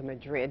traveling to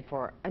Madrid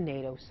for a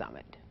NATO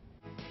summit.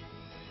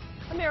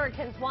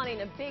 Americans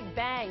wanting a big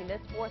bang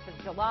this 4th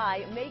of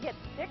July may get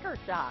sticker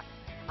shock.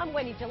 I'm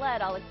Wendy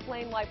Gillette. I'll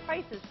explain why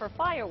prices for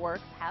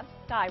fireworks have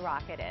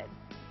skyrocketed.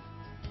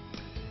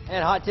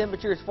 And hot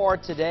temperatures for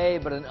today,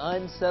 but an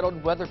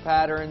unsettled weather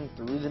pattern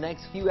through the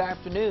next few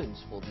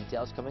afternoons. Full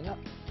details coming up.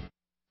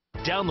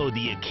 Download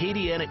the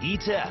Acadiana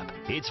Eats app.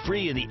 It's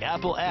free in the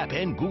Apple app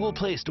and Google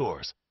Play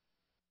stores.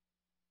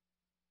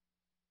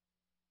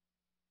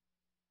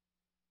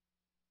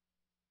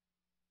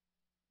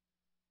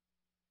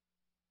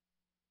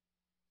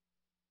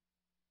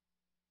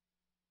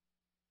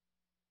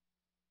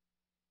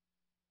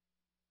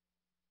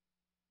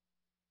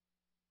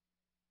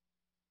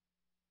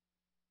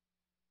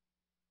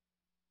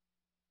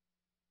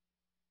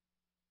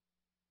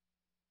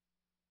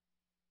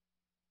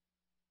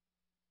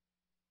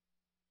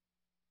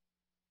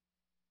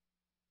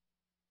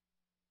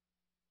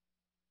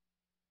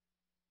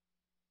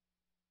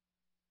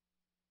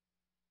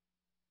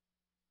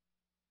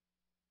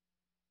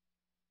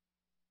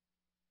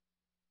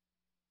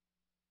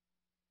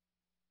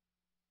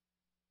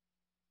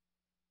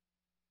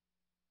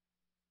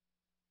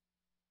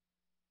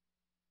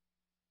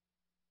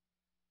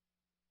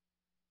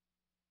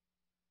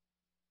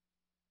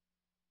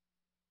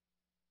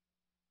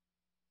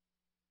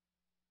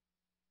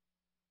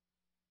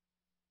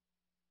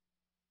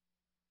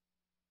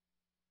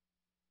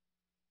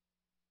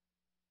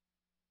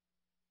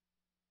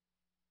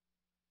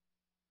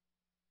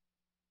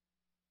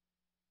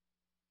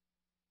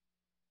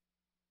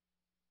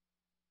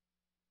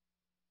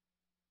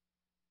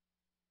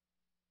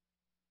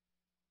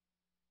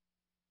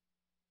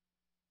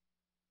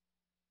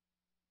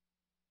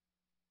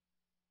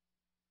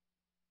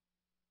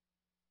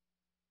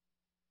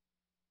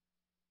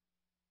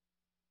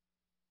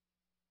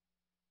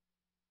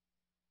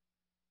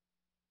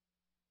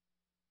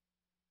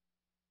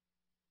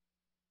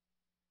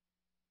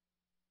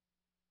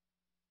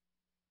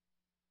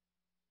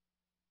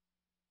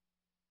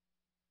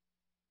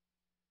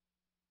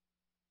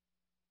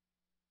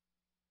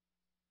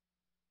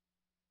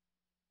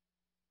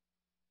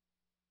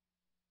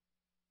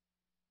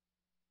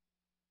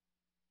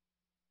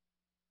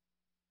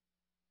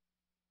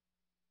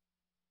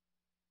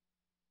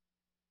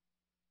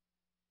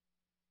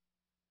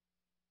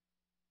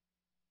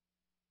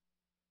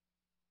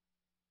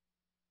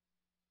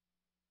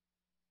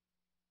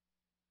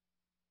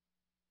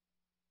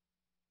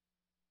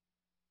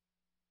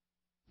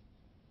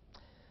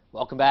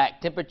 Welcome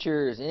back.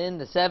 Temperatures in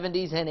the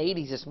 70s and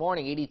 80s this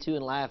morning. 82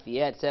 in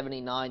Lafayette,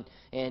 79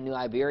 in New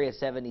Iberia,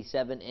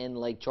 77 in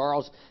Lake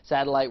Charles.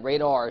 Satellite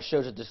radar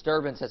shows a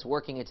disturbance that's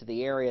working into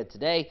the area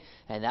today,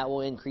 and that will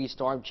increase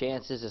storm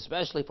chances,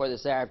 especially for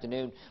this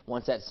afternoon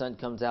once that sun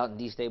comes out and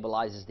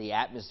destabilizes the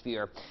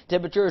atmosphere.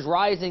 Temperatures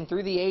rising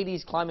through the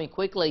 80s, climbing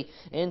quickly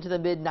into the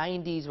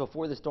mid-90s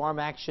before the storm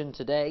action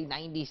today.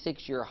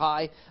 96-year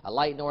high, a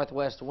light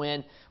northwest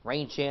wind,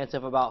 rain chance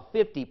of about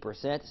 50%.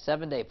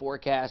 7-day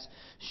forecast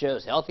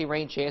shows healthy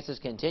rain chances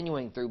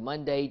continuing through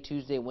Monday,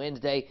 Tuesday,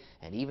 Wednesday,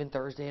 and even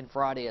Thursday and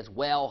Friday as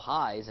well.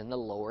 Highs in the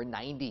lower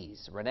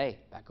 90s. Renee,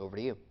 back over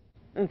to you.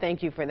 And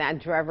thank you for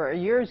that, Trevor.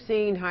 You're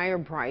seeing higher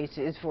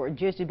prices for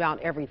just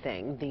about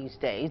everything these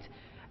days,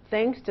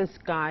 thanks to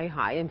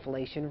sky-high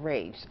inflation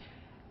rates.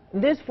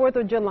 This 4th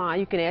of July,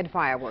 you can add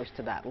fireworks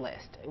to that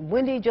list.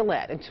 Wendy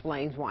Gillette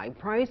explains why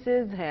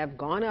prices have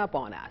gone up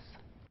on us.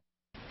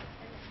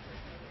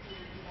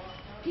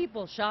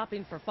 People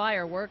shopping for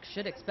fireworks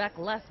should expect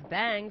less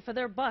bang for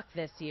their buck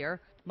this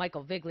year.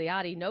 Michael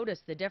Vigliotti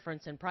noticed the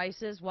difference in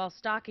prices while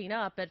stocking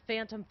up at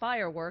Phantom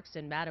Fireworks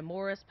in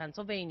Matamoros,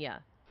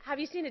 Pennsylvania. Have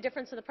you seen a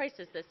difference in the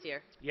prices this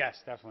year?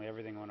 Yes, definitely.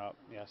 Everything went up,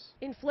 yes.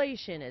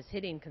 Inflation is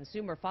hitting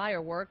consumer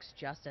fireworks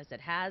just as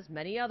it has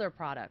many other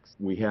products.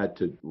 We had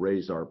to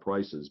raise our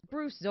prices.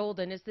 Bruce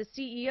Zolden is the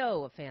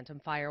CEO of Phantom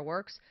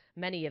Fireworks.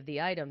 Many of the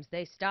items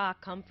they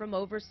stock come from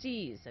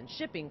overseas, and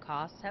shipping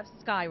costs have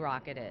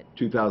skyrocketed.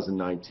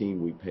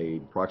 2019, we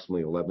paid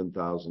approximately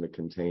 $11,000 a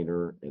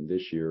container, and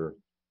this year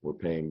we're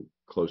paying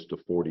close to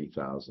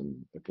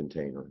 40,000 a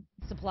container.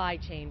 Supply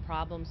chain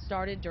problems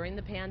started during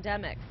the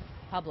pandemic.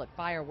 Public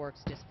fireworks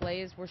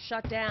displays were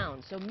shut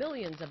down, so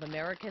millions of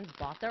Americans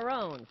bought their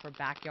own for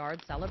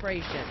backyard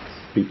celebrations.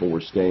 People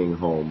were staying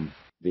home.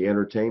 The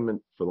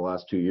entertainment for the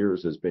last 2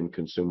 years has been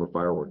consumer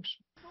fireworks.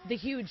 The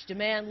huge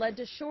demand led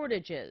to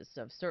shortages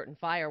of certain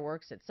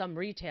fireworks at some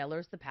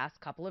retailers the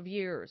past couple of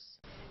years.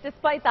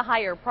 Despite the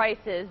higher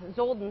prices,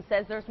 Zolden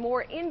says there's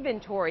more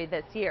inventory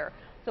this year.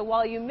 So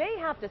while you may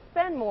have to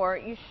spend more,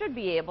 you should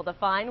be able to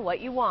find what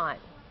you want.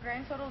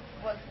 Grand total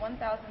was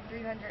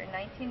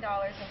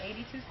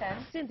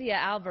 $1,319.82. Cynthia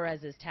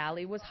Alvarez's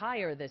tally was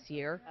higher this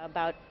year.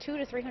 About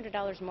 $200 to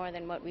 $300 more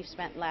than what we've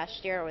spent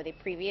last year or the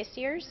previous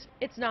years.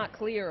 It's not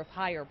clear if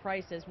higher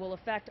prices will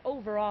affect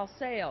overall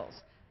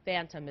sales.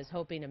 Phantom is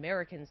hoping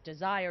Americans'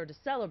 desire to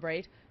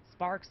celebrate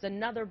sparks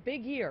another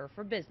big year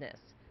for business.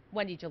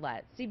 Wendy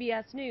Gillette,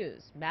 CBS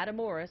News,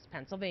 Matamoros,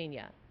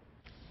 Pennsylvania.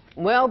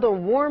 Well, the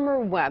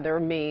warmer weather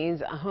means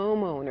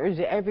homeowners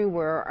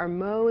everywhere are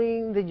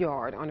mowing the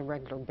yard on a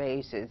regular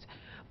basis.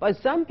 But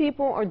some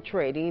people are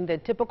trading the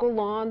typical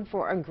lawn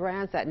for a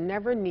grass that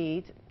never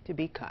needs to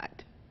be cut.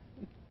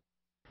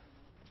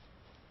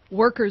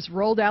 Workers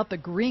rolled out the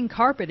green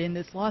carpet in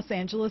this Los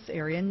Angeles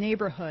area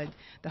neighborhood.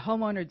 The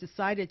homeowner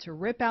decided to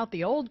rip out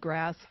the old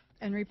grass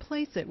and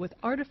replace it with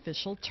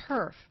artificial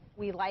turf.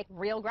 We like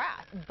real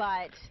grass,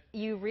 but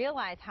you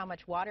realize how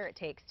much water it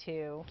takes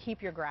to keep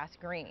your grass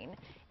green,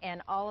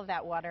 and all of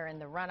that water and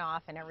the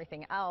runoff and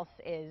everything else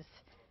is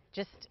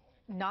just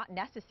not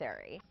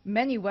necessary.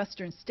 Many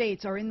western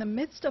states are in the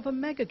midst of a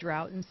mega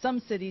drought, and some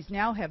cities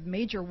now have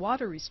major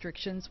water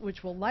restrictions,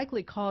 which will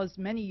likely cause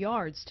many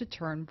yards to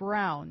turn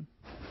brown.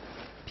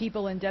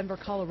 People in Denver,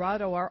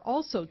 Colorado are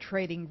also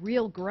trading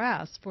real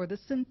grass for the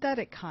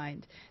synthetic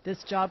kind.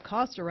 This job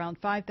cost around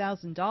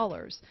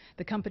 $5,000.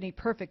 The company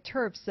Perfect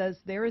Turf says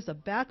there is a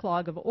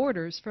backlog of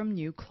orders from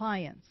new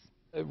clients.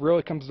 It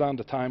really comes down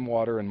to time,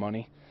 water, and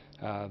money.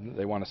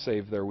 They want to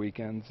save their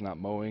weekends, not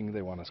mowing.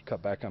 They want to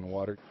cut back on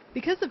water.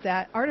 Because of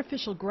that,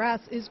 artificial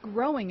grass is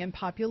growing in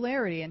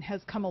popularity and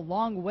has come a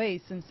long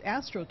way since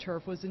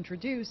AstroTurf was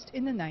introduced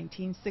in the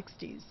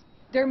 1960s.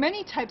 There are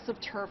many types of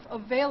turf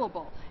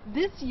available.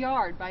 This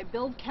yard by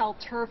BuildCal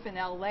Turf in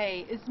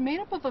LA is made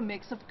up of a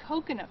mix of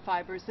coconut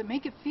fibers that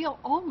make it feel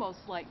almost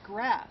like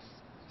grass.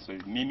 So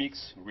it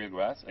mimics real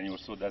grass, and it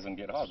also doesn't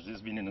get hot.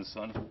 Just being in the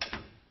sun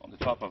on the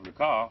top of the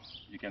car,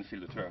 you can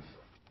feel the turf.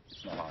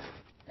 It's not hot.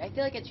 I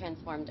feel like it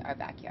transformed our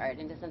backyard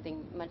into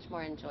something much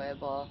more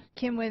enjoyable.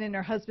 Kim Wynn and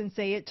her husband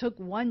say it took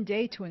one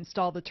day to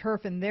install the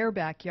turf in their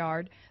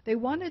backyard. They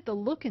wanted the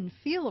look and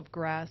feel of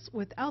grass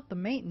without the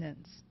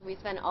maintenance. We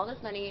spend all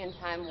this money and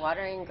time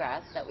watering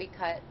grass that we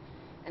cut,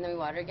 and then we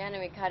water again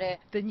and we cut it.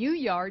 The new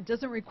yard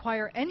doesn't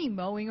require any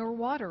mowing or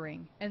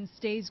watering and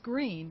stays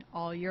green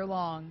all year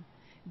long.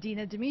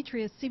 Dina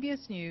Demetrius,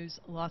 CBS News,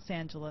 Los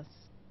Angeles.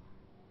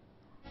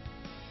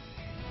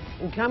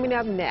 Coming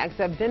up next,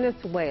 a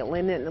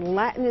Venezuelan and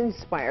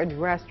Latin-inspired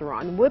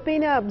restaurant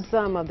whipping up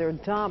some of their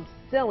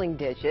top-selling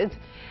dishes.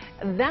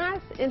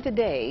 That's in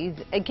today's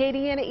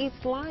Acadiana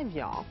Eats Live,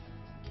 y'all.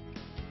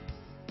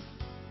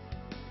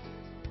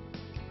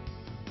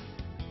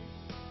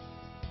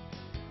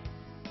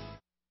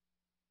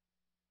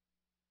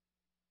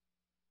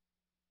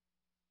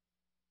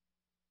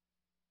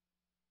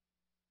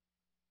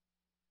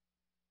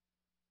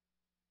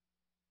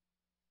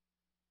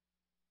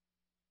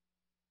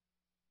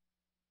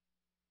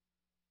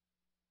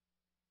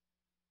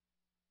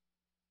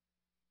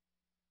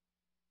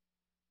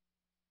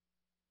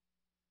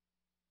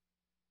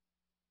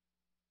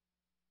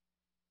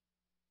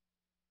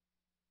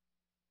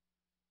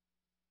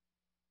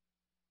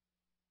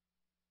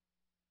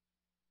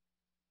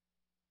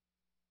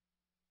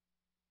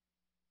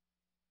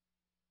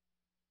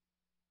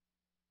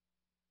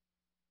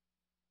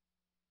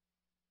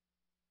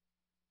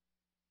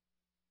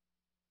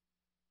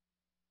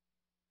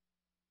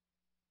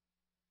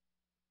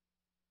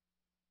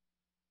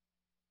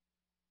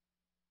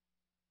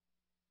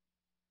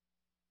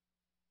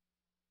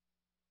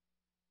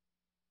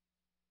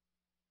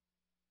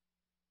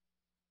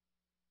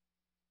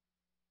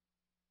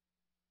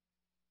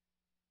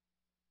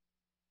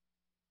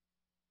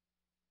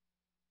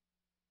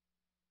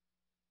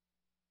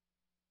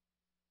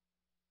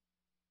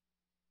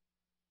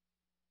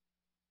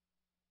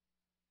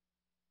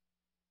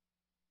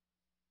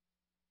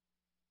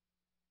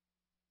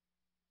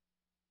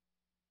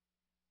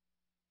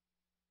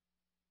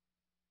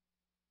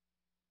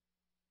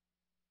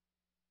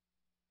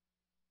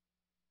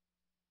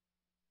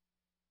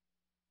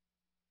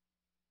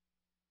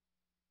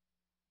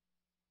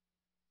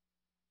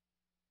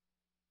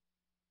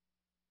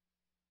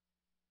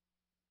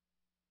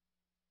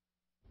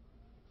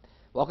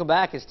 Welcome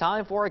back. It's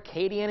time for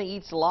Acadiana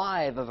Eats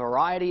Live. A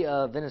variety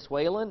of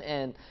Venezuelan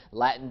and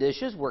Latin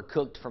dishes were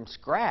cooked from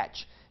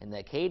scratch in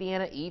the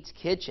Acadiana Eats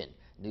kitchen.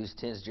 News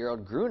 10's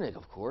Gerald Grunig,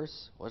 of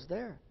course, was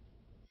there.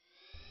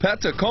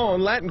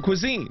 Patacon Latin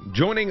Cuisine,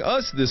 joining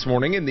us this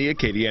morning in the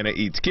Acadiana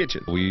Eats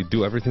kitchen. We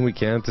do everything we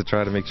can to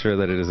try to make sure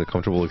that it is a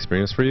comfortable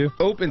experience for you.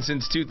 Open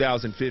since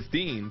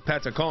 2015,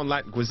 Patacon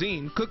Latin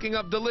Cuisine cooking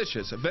up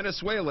delicious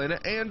Venezuelan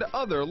and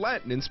other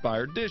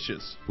Latin-inspired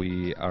dishes.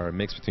 We are a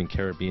mix between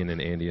Caribbean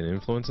and Andean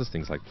influences,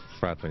 things like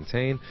fried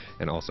plantain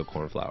and also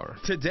corn flour.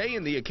 Today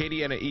in the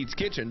Acadiana Eats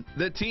kitchen,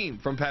 the team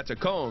from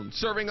Patacon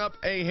serving up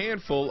a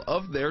handful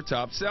of their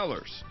top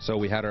sellers. So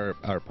we had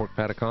our pork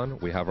patacon,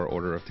 we have our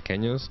order of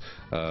tequeños,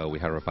 we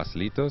had our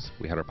pastelitos,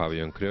 we had our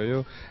pabellon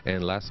criollo,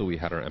 and lastly we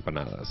had our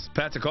empanadas.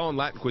 Patacon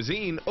Latin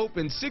Cuisine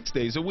open 6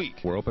 days a week.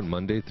 We're open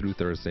Monday through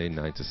Thursday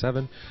 9 to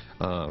 7,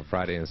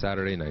 Friday and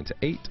Saturday 9 to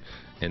 8,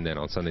 and then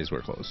on Sundays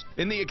we're closed.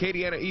 In the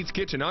Acadiana Eats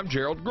kitchen, I'm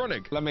Gerald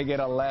Grunig. Let me get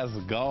a let's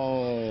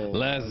go.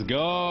 Let's go.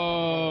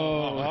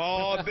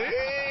 Oh,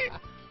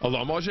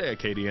 allons manger,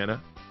 Acadiana.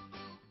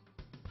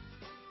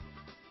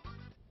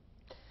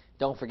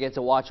 Don't forget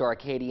to watch our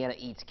Acadiana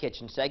Eats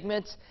Kitchen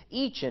segments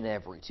each and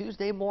every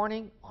Tuesday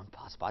morning on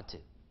Passe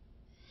Partout.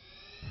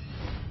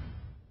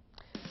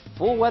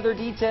 Full weather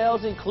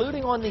details,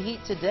 including on the heat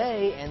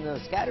today and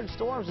the scattered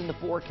storms in the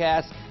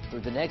forecast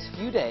for the next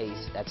few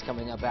days. That's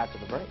coming up after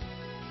the break.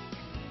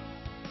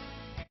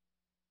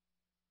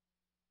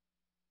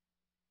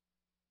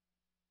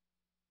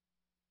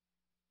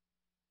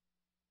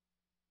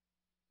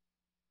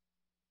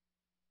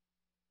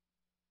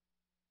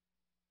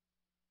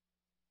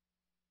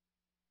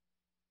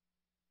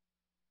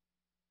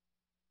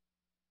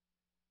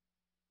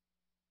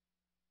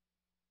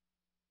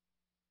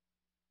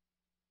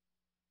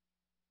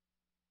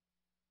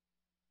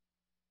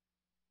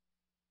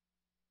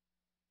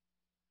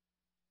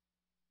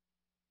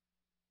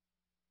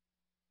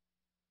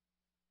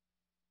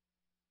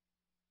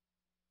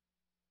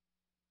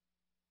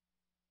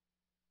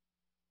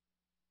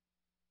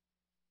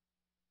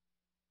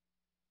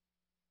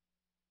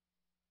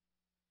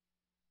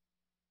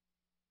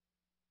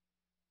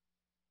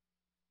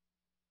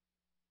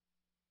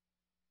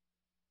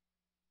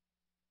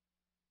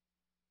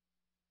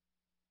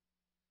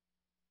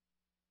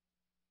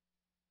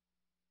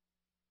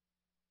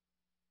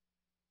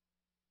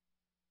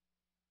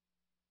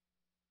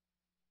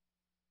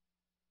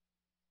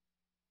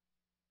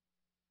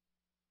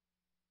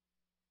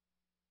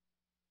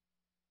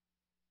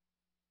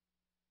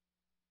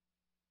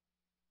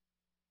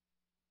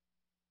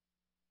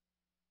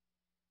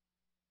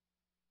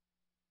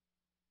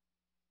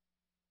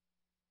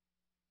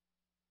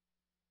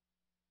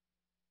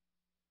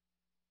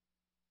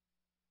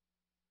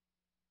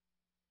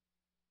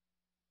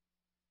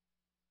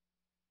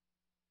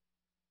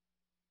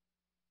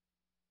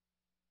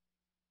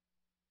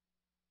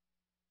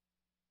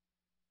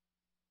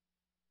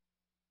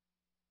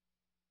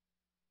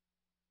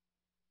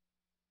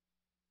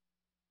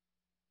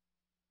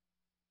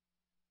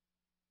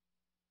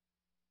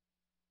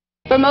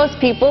 For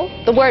most people,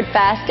 the word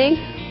fasting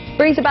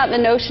brings about the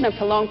notion of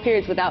prolonged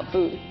periods without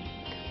food.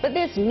 But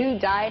this new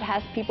diet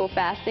has people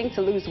fasting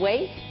to lose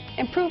weight,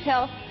 improve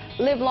health,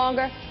 live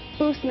longer,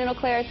 boost mental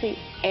clarity,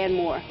 and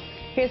more.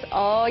 Here's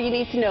all you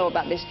need to know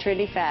about this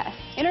trendy fast.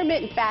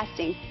 Intermittent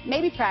fasting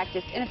may be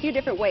practiced in a few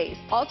different ways.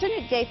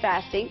 Alternate day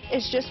fasting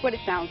is just what it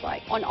sounds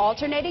like. On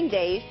alternating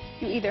days,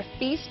 you either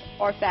feast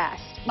or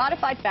fast.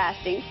 Modified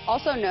fasting,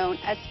 also known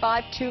as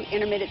 5-2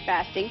 intermittent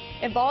fasting,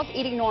 involves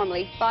eating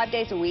normally 5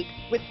 days a week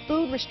with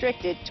food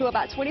restricted to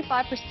about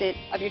 25%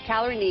 of your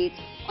calorie needs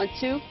on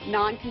 2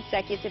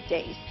 non-consecutive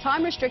days.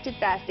 Time-restricted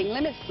fasting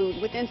limits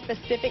food within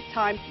specific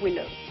time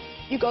windows.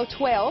 You go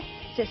 12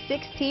 to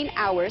 16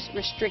 hours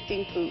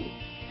restricting food.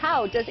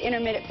 How does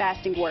intermittent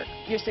fasting work?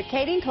 Your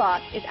circadian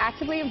clock is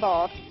actively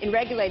involved in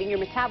regulating your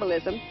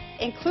metabolism,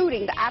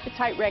 including the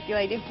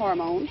appetite-regulating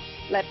hormones,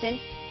 leptin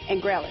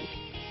and ghrelin.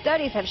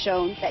 Studies have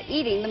shown that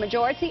eating the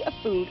majority of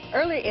food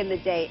earlier in the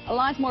day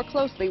aligns more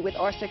closely with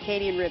our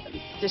circadian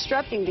rhythms.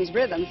 Disrupting these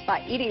rhythms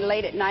by eating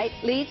late at night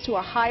leads to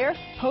a higher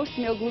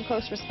post-meal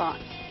glucose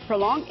response,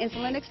 prolonged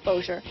insulin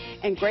exposure,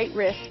 and great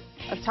risk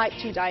of type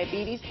 2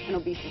 diabetes and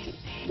obesity.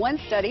 One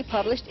study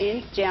published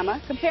in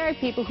JAMA comparing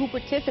people who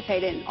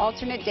participated in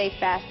alternate day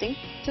fasting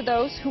to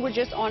those who were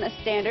just on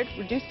a standard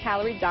reduced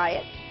calorie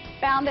diet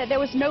found that there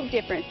was no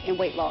difference in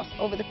weight loss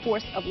over the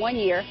course of 1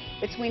 year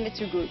between the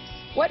two groups.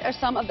 What are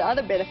some of the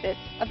other benefits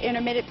of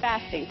intermittent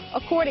fasting?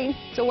 According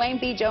to Wayne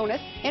B.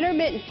 Jonas,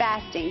 intermittent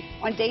fasting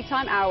on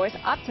daytime hours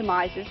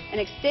optimizes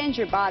and extends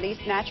your body's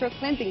natural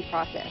cleansing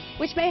process,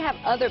 which may have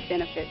other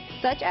benefits,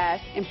 such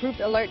as improved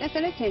alertness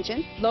and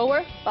attention,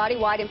 lower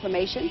body-wide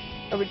inflammation,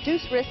 a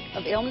reduced risk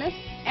of illness,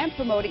 and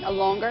promoting a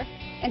longer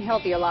and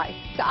healthier life.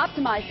 To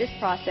optimize this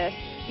process,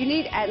 you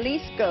need at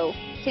least go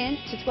 10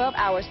 to 12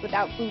 hours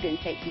without food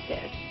intake, he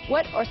says.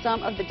 What are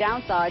some of the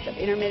downsides of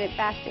intermittent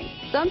fasting?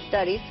 Some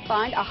studies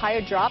find a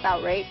higher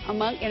dropout rate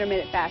among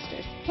intermittent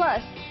fasters.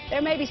 Plus,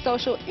 there may be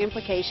social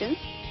implications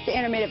to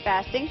intermittent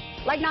fasting,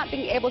 like not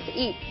being able to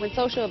eat when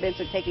social events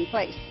are taking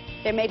place.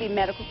 There may be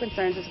medical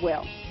concerns as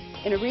well.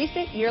 In a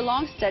recent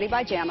year-long study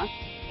by JAMA,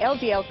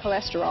 LDL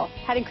cholesterol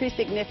had increased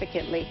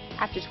significantly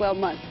after 12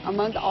 months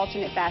among the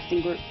alternate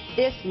fasting group.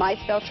 this might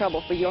spell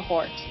trouble for your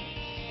horse.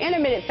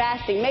 Intermittent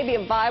fasting may be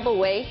a viable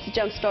way to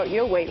jumpstart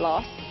your weight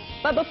loss,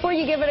 but before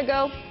you give it a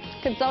go,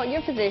 consult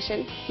your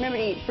physician, remember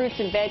to eat fruits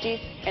and veggies,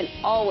 and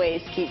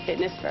always keep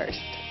fitness first.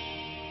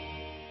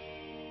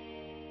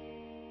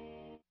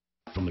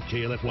 From the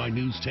KLFY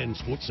News 10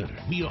 Sports Center,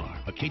 we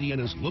are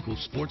Acadiana's local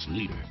sports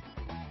leader.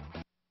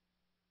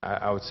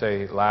 I would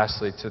say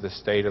lastly to the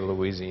state of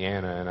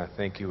Louisiana, and I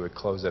think you would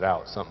close it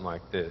out something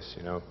like this,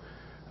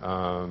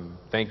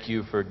 thank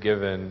you for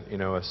giving,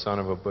 a son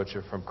of a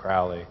butcher from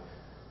Crowley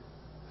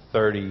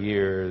 30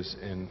 years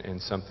in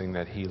something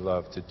that he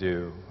loved to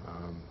do.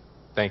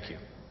 Thank you.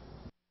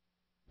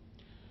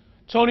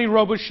 Tony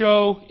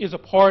Robichaux is a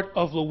part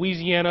of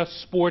Louisiana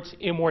sports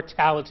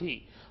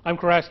immortality. I'm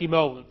Karaski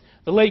Melvin.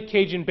 The late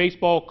Cajun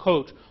baseball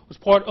coach was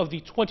part of the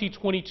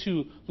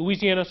 2022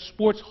 Louisiana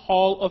Sports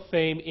Hall of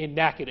Fame in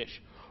Natchitoches.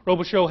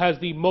 Robichaux has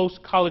the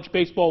most college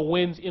baseball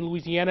wins in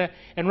Louisiana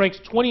and ranks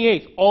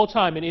 28th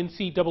all-time in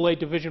NCAA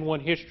Division I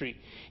history.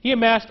 He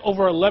amassed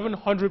over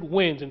 1,100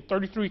 wins in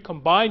 33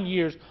 combined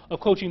years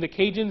of coaching the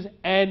Cajuns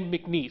and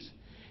McNeese.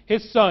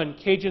 His son,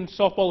 Cajun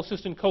softball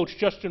assistant coach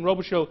Justin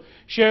Robichaux,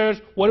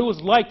 shares what it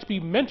was like to be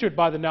mentored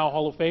by the now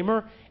Hall of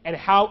Famer and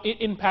how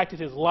it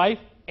impacted his life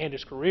and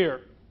his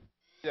career.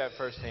 That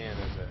firsthand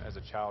as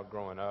a child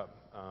growing up,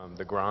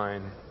 the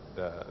grind,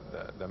 the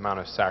amount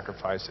of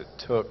sacrifice it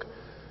took,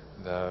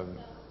 the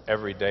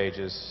every day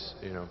just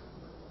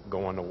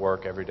going to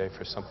work every day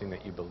for something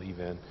that you believe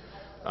in,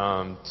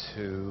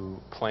 to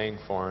playing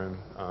for him,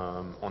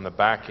 on the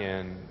back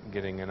end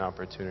getting an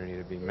opportunity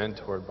to be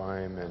mentored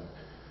by him, and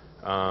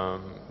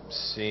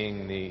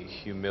seeing the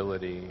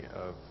humility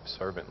of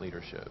servant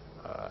leadership,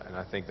 and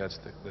I think that's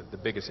the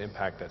biggest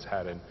impact that's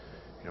had in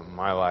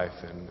my life,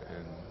 and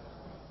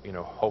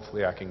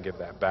hopefully I can give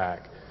that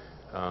back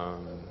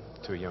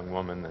to a young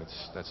woman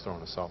that's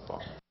throwing a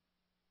softball.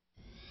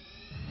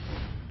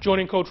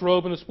 Joining Coach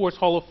Robe in the Sports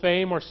Hall of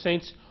Fame are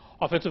Saints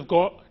offensive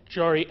guard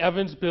Jari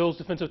Evans, Bills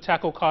defensive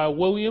tackle Kyle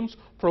Williams,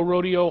 Pro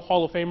Rodeo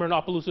Hall of Famer and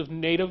Opelousas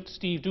native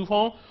Steve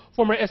Dufont,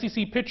 former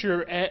SEC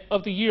Pitcher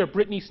of the Year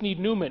Brittany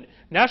Sneed-Newman,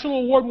 National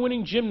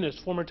Award-winning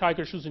gymnast former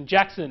Tiger Susan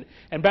Jackson,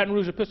 and Baton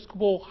Rouge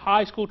Episcopal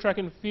High School track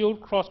and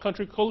field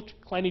cross-country coach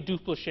Clanny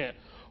Duplichet.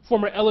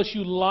 Former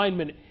LSU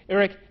lineman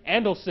Eric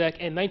Andelsek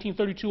and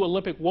 1932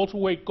 Olympic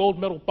welterweight gold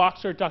medal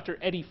boxer Dr.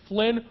 Eddie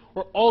Flynn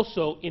were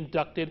also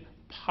inducted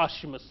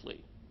posthumously.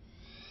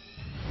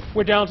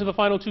 We're down to the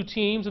final two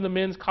teams in the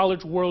Men's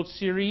College World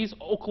Series,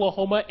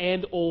 Oklahoma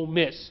and Ole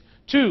Miss.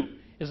 2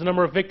 is the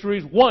number of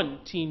victories one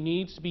team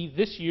needs to be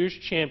this year's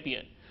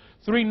champion.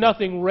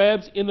 3-0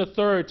 Rebs in the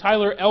third.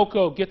 Tyler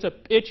Elko gets a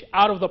pitch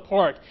out of the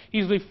park.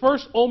 He's the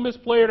first Ole Miss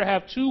player to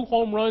have 2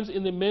 home runs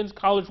in the Men's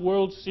College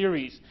World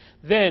Series.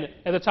 Then,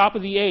 at the top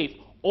of the 8th,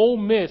 Ole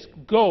Miss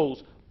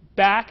goes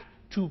back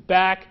to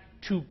back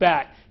to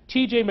back.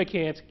 T.J.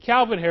 McCants,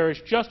 Calvin Harris,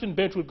 Justin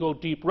Bench would go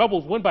deep.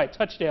 Rebels win by a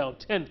touchdown,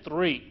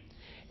 10-3.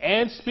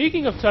 And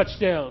speaking of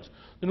touchdowns,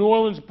 the New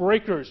Orleans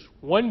Breakers,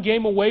 1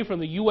 game away from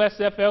the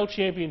USFL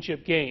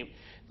championship game.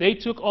 They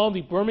took on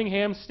the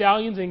Birmingham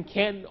Stallions in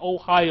Canton,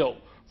 Ohio.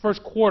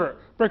 First quarter,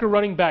 Breaker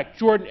running back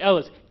Jordan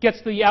Ellis gets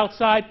to the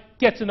outside,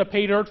 gets in the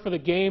pay dirt for the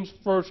game's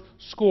first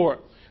score.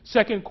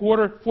 Second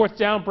quarter, 4th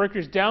down,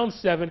 Breakers down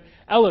 7.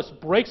 Ellis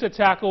breaks a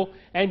tackle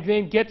and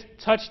then gets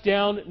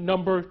touchdown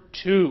number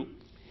 2.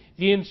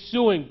 The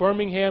ensuing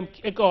Birmingham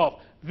kickoff,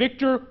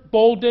 Victor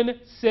Bolden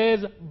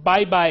says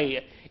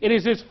bye-bye. It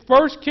is his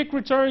first kick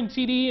return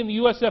TD in the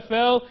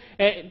USFL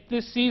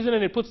this season,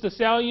 and it puts the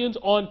Stallions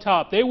on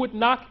top. They would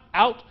knock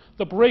out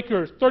the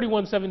Breakers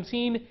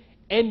 31-17,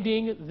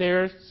 ending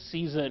their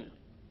season.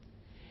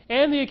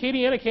 And the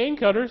Acadiana Cane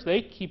Cutters,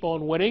 they keep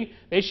on winning.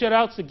 They shut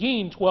out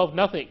Seguin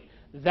 12-0.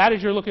 That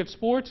is your look at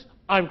sports.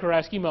 I'm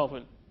Karaski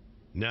Melvin.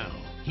 Now,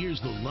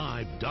 here's the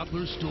live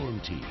Doppler Storm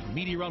Team.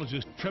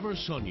 Meteorologist Trevor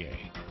Saunier.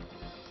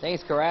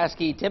 Thanks,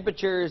 Karaski.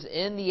 Temperatures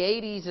in the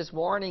 80s this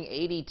morning,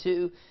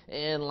 82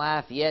 in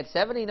Lafayette,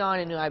 79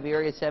 in New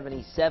Iberia,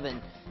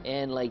 77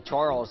 in Lake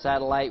Charles.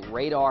 Satellite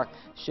radar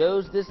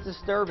shows this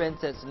disturbance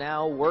that's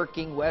now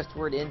working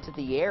westward into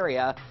the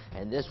area,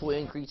 and this will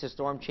increase the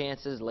storm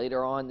chances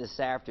later on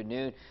this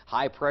afternoon.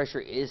 High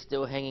pressure is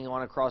still hanging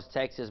on across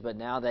Texas, but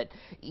now that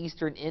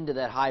eastern end of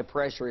that high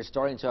pressure is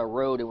starting to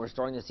erode, and we're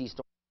starting to see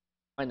storms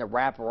trying to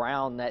wrap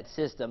around that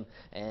system,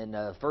 and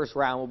the first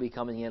round will be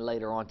coming in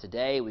later on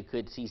today. We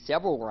could see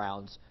several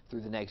rounds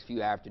through the next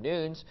few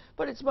afternoons,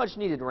 but it's much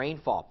needed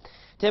rainfall.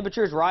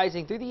 Temperatures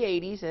rising through the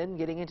 80s and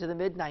getting into the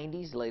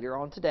mid-90s later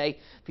on today.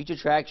 Future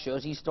track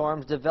shows these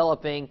storms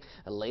developing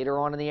later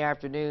on in the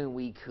afternoon.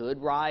 We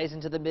could rise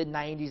into the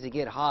mid-90s to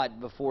get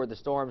hot before the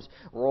storms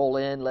roll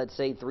in, let's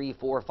say 3,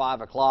 4,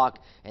 5 o'clock,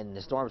 and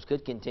the storms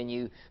could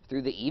continue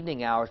through the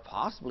evening hours,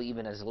 possibly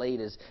even as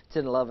late as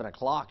 10, 11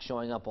 o'clock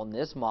showing up on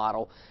this model.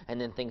 channel, and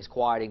then things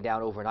quieting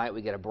down overnight.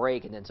 We get a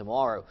break, and then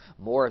tomorrow,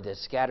 more of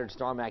this scattered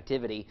storm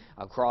activity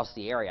across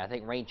the area. I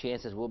think rain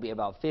chances will be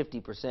about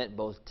 50%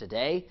 both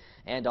today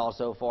and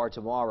also for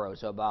tomorrow.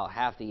 So about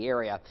half the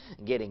area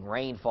getting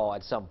rainfall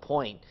at some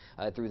point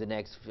through the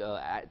next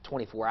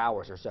 24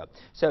 hours or so.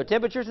 So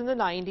temperatures in the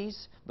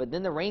 90s, but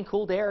then the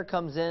rain-cooled air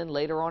comes in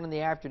later on in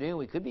the afternoon.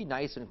 We could be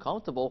nice and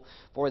comfortable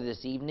for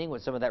this evening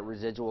with some of that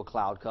residual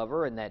cloud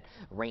cover and that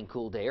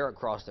rain-cooled air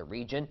across the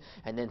region.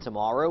 And then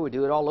tomorrow we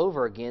do it all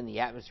over again. The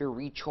atmosphere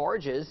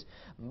recharges,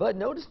 but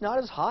notice not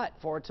as hot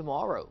for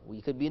tomorrow.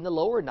 We could be in the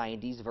lower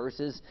 90s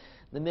versus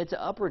the mid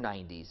to upper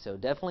 90s. So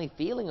definitely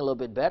feeling a little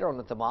bit better on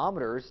the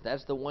thermometers.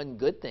 That's the one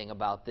good thing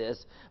about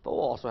this, but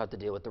we'll also have to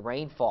deal with the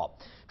rainfall.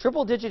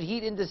 Triple-digit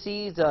heat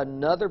indices,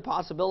 another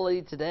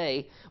possibility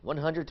today.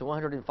 100 to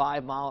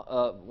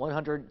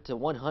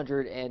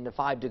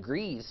 105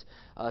 degrees,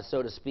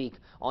 so to speak,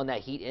 on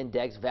that heat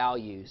index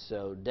value.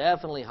 So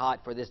definitely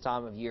hot for this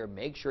time of year.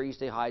 Make sure you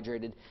stay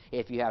hydrated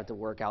if you have to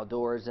work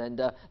outdoors.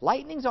 And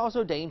lightning's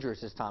also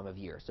dangerous this time of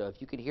year. So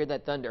if you can hear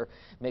that thunder,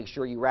 make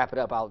sure you wrap it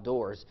up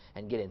outdoors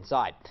and get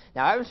inside.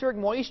 Now, atmospheric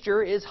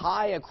moisture is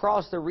high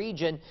across the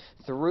region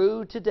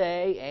through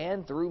today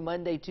and through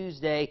Monday,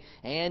 Tuesday,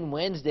 and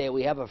Wednesday.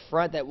 We have a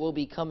front that will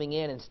be coming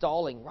in and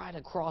stalling right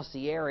across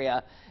the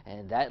area,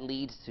 and that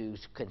leads to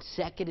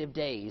consecutive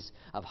days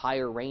of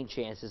higher rain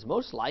chances,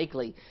 most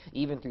likely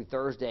even through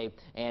Thursday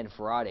and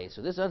Friday.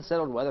 So this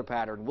unsettled weather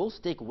pattern will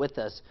stick with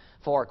us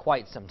for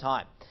quite some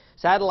time.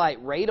 Satellite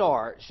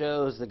radar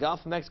shows the Gulf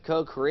of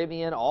Mexico,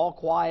 Caribbean, all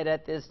quiet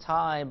at this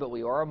time, but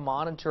we are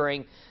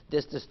monitoring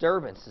this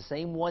disturbance, the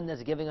same one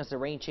that's giving us a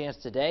rain chance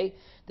today.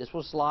 This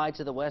will slide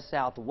to the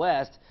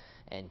west-southwest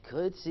and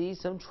could see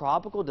some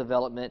tropical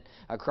development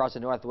across the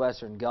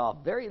northwestern Gulf.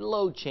 Very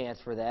low chance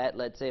for that,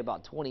 let's say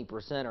about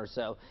 20% or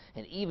so.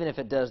 And even if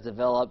it does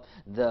develop,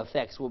 the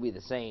effects will be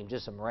the same,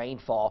 just some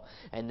rainfall.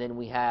 And then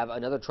we have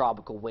another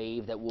tropical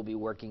wave that will be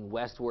working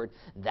westward.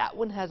 That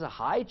one has a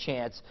high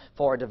chance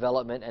for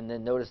development, and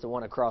then notice the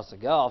one across the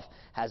Gulf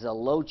has a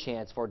low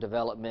chance for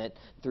development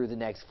through the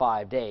next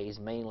 5 days,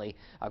 mainly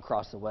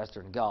across the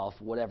western Gulf.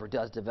 Whatever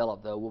does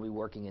develop, though, will be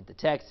working into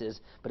Texas,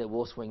 but it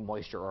will swing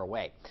moisture our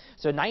way.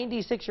 So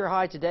 96-year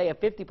high today, a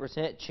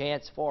 50%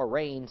 chance for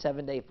rain.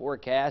 7-day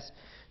forecast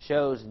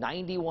shows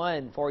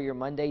 91 for your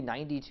Monday,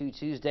 92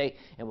 Tuesday,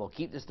 and we'll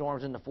keep the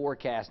storms in the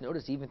forecast.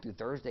 Notice even through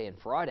Thursday and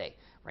Friday,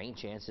 rain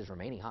chances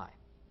remaining high.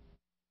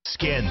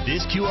 Scan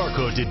this QR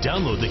code to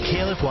download the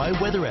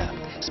KLFY weather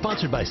app,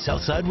 sponsored by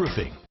Southside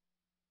Roofing.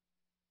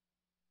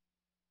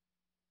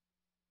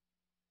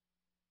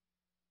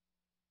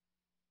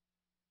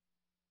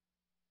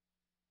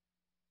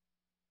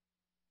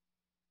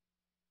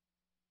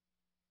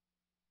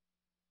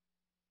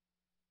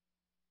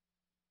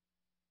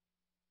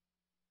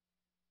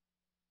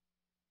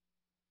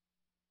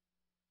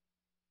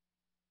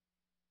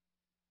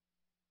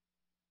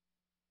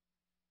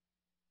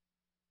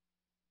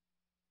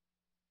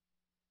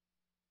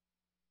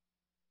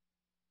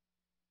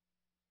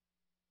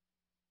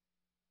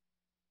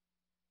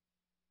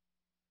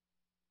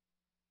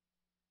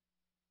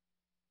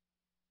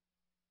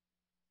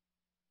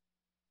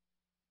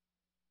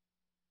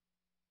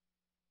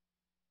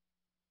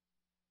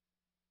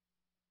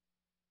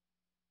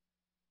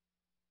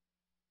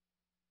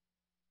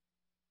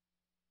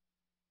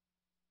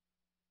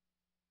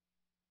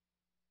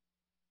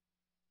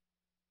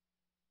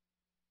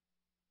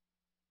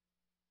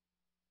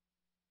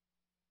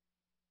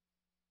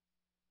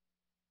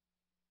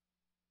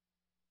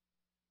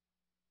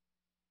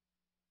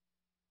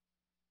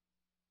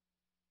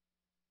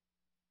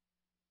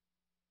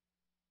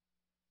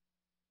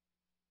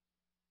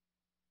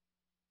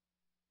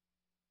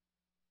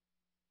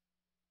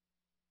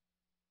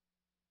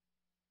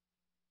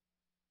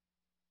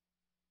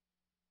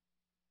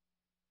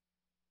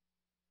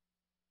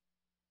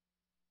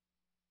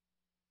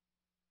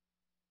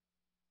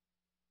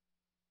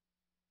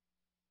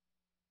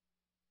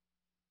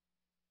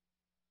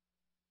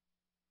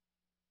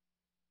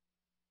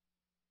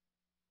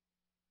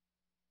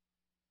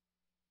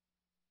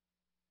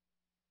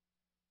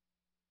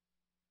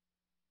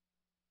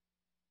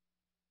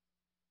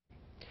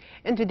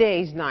 In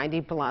today's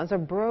 90 Plus, a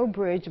Breaux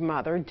Bridge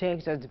mother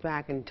takes us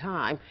back in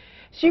time.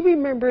 She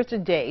remembers the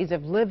days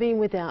of living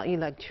without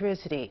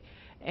electricity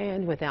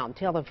and without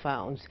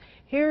telephones.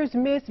 Here's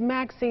Miss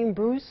Maxine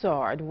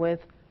Broussard with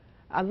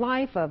a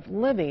life of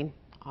living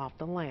off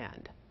the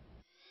land.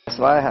 That's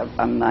why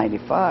I'm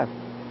 95.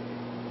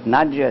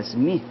 Not just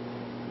me.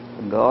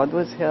 God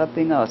was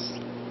helping us.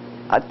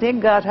 I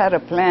think God had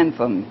a plan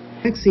for me.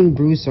 Maxine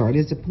Broussard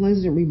is a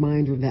pleasant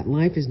reminder that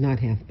life is not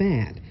half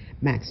bad.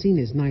 Maxine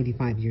is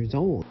 95 years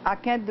old. I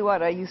can't do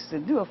what I used to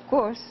do, of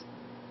course,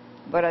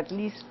 but at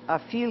least I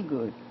feel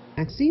good.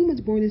 Maxine was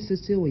born in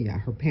Sicilia.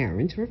 Her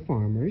parents were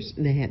farmers,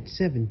 and they had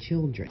 7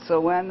 children. So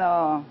when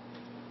I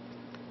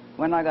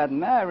got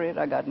married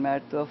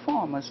to a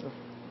farmer. So.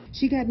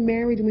 She got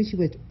married when she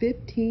was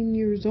 15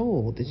 years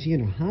old. She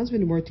and her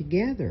husband were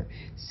together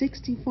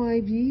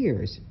 65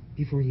 years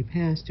before he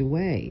passed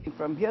away.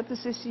 From here to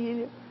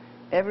Sicilia,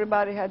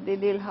 Everybody had their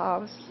little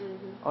house,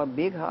 or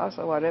big house,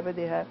 or whatever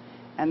they have,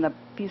 and a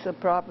piece of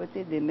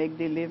property. They make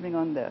their living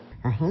on that.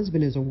 Her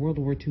husband is a World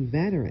War II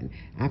veteran.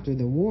 After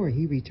the war,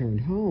 he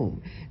returned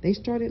home. They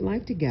started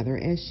life together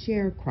as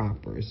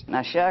sharecroppers.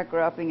 Now,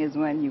 sharecropping is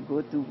when you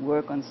go to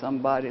work on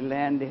somebody's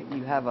land.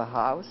 You have a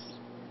house.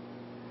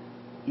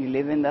 You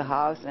live in the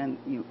house, and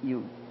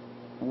you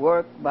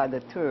work by the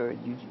third.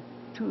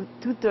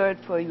 Two-thirds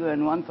for you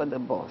and one for the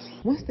boss.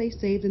 Once they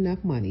saved enough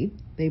money,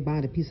 they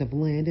bought a piece of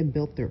land and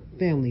built their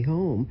family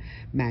home.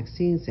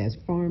 Maxine says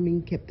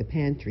farming kept the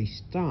pantry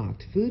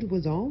stocked. Food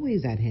was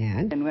always at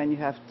hand. And when you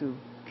have to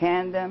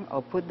can them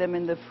or put them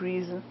in the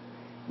freezer,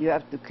 you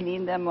have to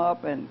clean them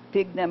up and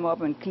pick them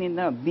up and clean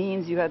them up.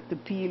 Beans, you have to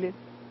peel it.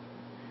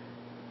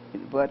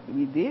 But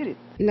we did it.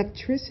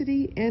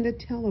 Electricity and a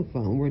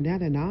telephone were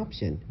not an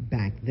option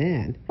back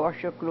then.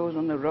 Wash your clothes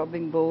on the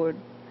rubbing board,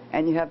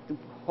 and you have to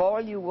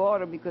haul your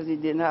water because you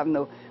didn't have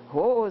no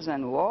hose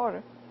and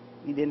water.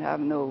 You didn't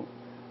have no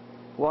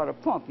water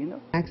pump, you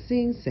know.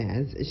 Maxine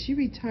says she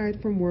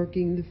retired from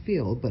working in the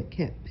field but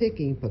kept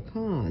picking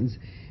pecans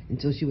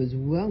until she was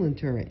well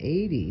into her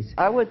 80s.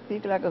 I would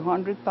pick like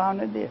 100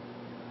 pounds a day.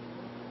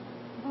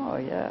 Oh,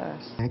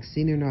 yes.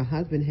 Maxine and her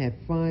husband had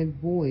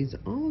 5 boys.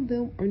 All of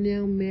them are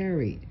now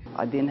married.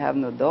 I didn't have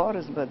no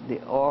daughters, but they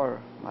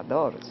are my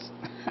daughters.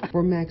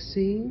 For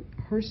Maxine,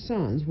 her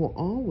sons will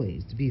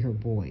always be her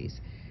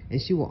boys,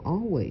 and she will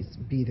always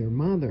be their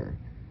mother.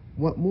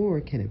 What more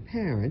can a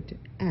parent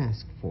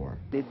ask for?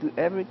 They do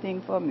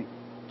everything for me.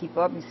 Keep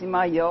up, you see,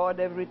 my yard,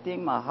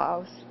 everything, my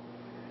house.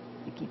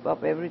 They keep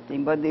up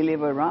everything, but they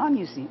live around,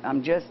 you see.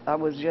 I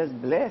was just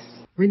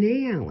blessed.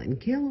 Renee Allen,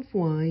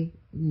 KLFY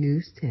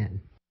News 10.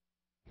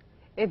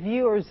 If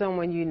you or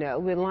someone you know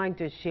would like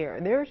to share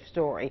their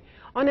story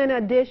on an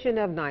edition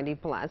of 90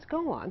 Plus,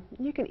 go on.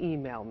 You can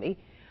email me,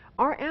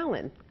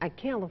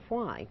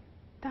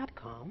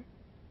 rallen@klfy.com.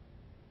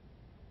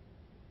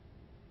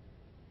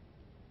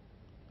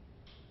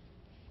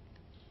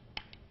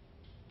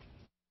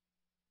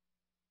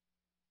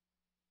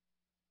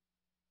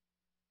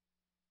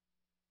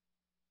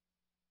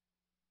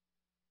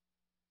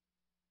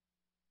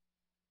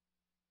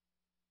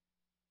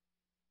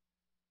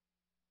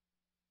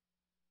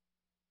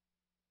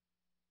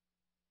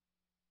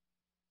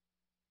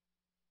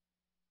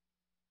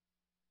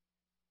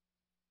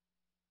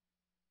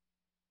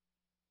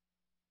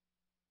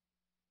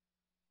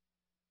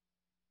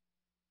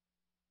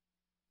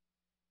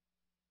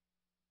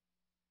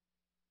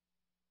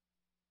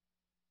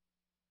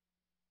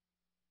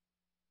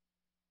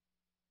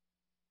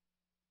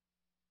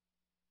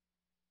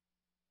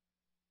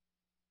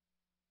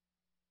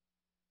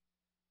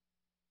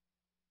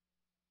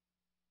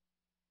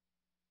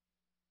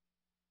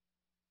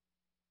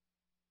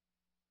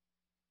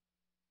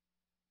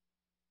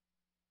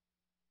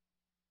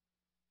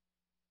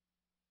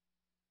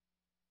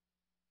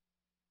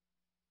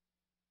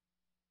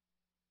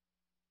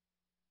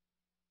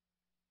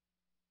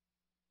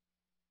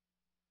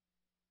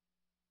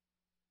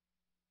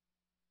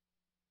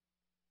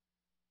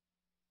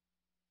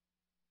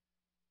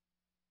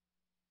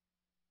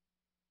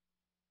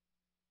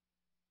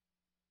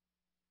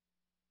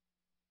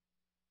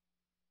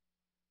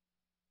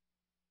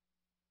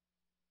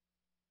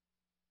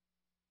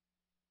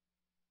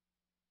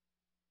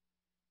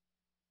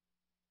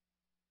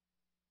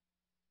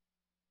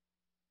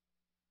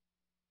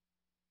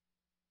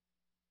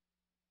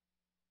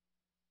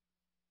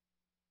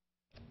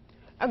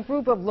 A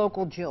group of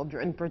local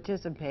children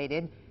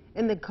participated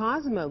in the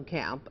Cosmo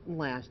Camp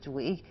last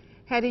week,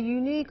 had a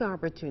unique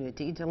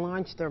opportunity to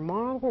launch their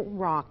marble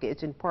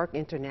rockets in Park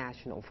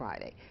International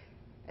Friday.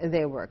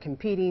 They were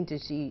competing to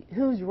see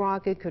whose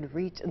rocket could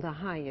reach the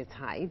highest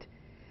height.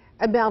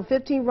 About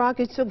 15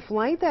 rockets took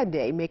flight that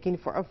day, making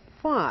for a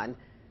fun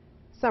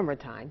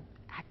summertime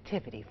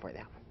activity for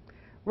them.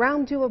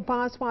 Round 2 of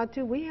Passe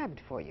Partout, we have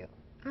it for you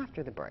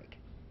after the break.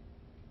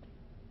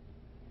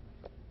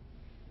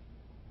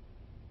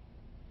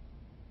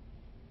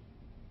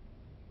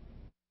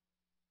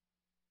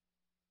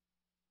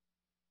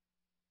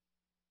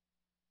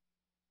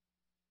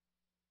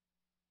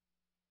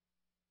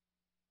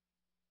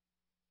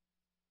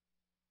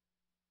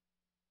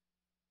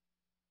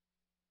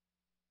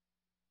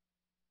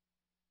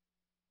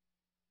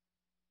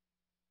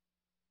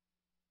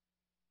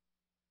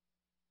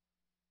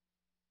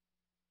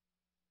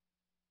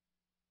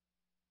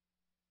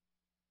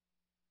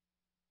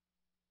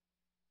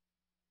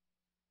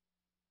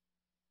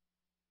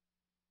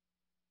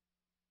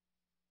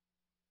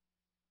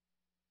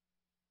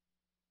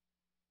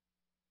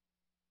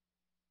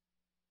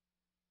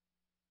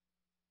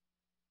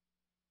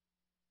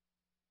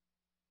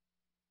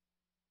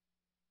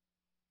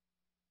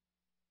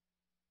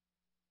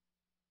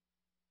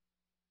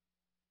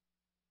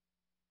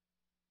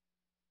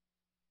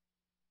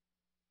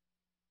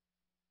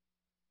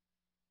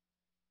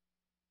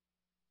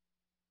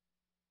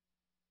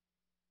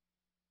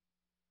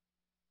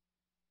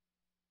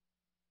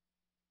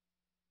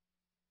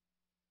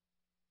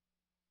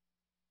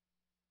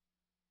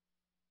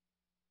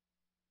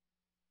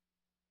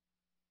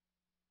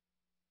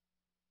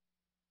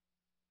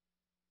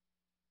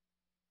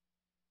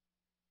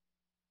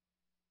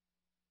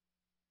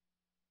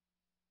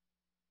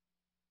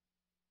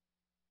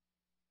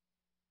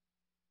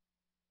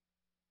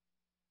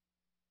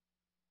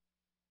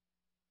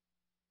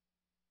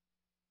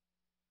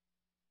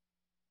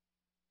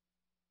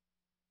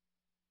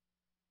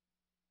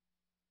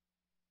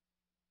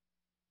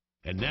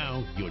 And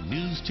now, your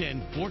News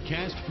 10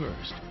 forecast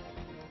first.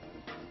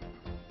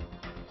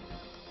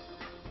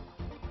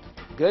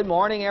 Good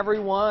morning,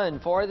 everyone.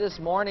 For this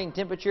morning,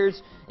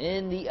 temperatures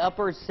in the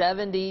upper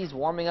 70s,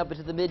 warming up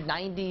into the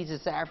mid-90s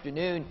this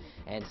afternoon,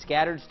 and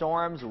scattered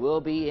storms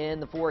will be in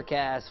the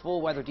forecast.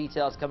 Full weather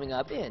details coming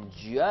up in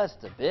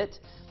just a bit.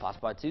 Passe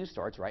Partout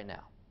starts right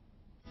now.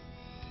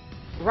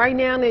 Right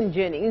now in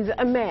Jennings,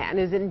 a man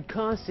is in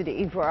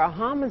custody for a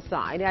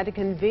homicide at a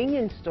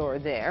convenience store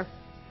there.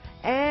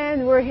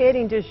 And we're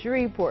heading to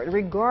Shreveport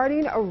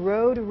regarding a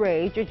road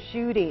rage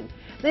shooting.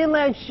 The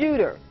alleged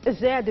shooter is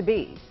said to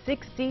be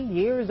 60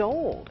 years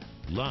old.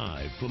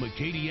 Live from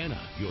Acadiana,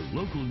 your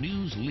local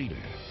news leader,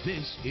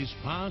 this is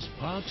Passe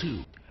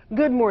Partout.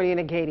 Good morning,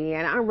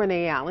 Acadiana. I'm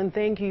Renee Allen.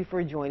 Thank you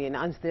for joining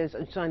us this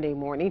Sunday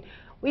morning.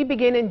 We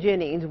begin in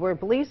Jennings, where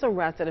police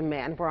arrested a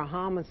man for a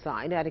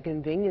homicide at a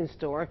convenience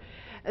store.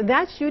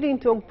 That shooting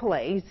took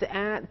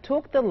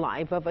the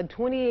life of a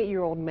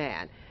 28-year-old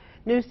man.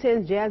 News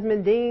 10's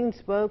Jasmine Dean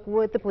spoke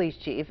with the police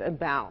chief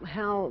about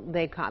how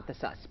they caught the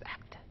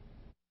suspect.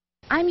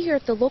 I'm here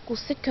at the local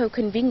Citgo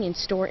convenience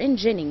store in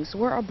Jennings,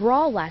 where a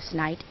brawl last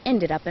night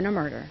ended up in a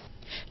murder.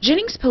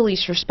 Jennings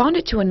police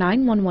responded to a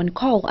 911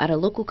 call at a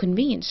local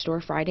convenience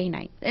store Friday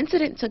night. The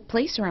incident took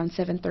place around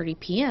 7:30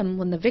 p.m.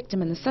 when the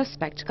victim and the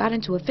suspect got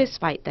into a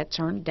fistfight that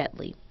turned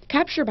deadly.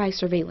 Captured by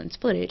surveillance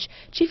footage,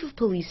 Chief of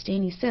Police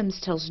Danny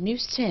Sims tells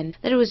News 10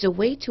 that it was a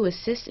way to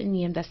assist in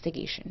the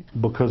investigation.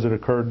 Because it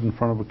occurred in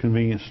front of a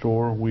convenience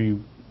store, we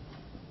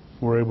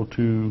were able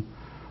to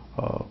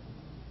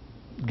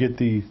get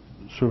the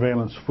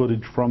surveillance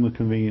footage from the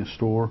convenience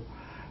store,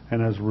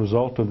 and as a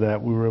result of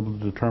that, we were able to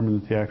determine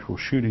that the actual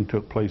shooting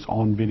took place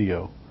on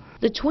video.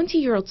 The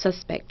 20-year-old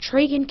suspect,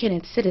 Tragan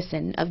Kenneth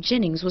Citizen of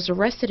Jennings, was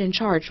arrested and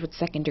charged with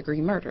second-degree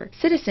murder.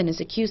 Citizen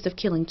is accused of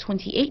killing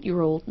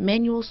 28-year-old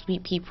Manuel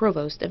Sweet Pea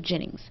Provost of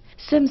Jennings.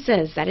 Sims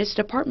says that his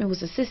department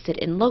was assisted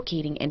in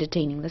locating and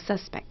detaining the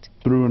suspect.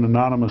 Through an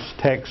anonymous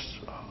text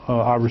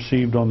I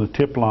received on the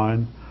tip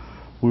line,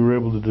 we were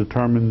able to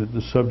determine that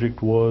the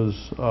subject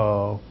was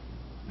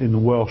in the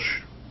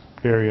Welsh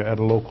area at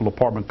a local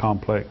apartment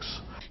complex.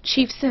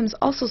 Chief Sims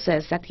also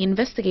says that the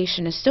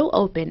investigation is still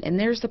open and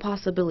there's the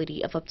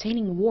possibility of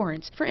obtaining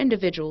warrants for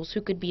individuals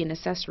who could be an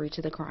accessory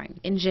to the crime.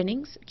 In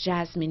Jennings,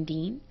 Jasmine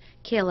Dean,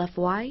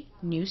 KLFY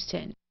News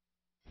 10.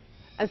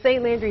 A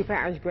St. Landry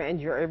Parish grand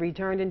jury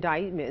returned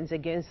indictments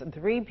against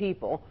 3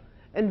 people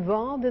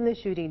involved in the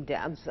shooting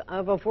deaths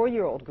of a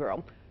 4-year-old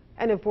girl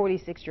and a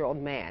 46-year-old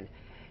man.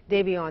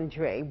 Davion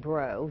Dre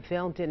Bro,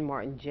 Felton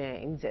Martin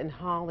James, and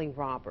Holly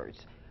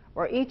Roberts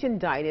were each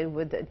indicted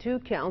with 2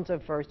 counts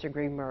of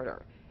first-degree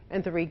murder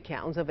and 3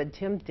 counts of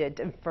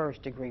attempted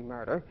first-degree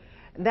murder.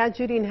 That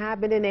shooting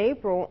happened in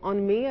April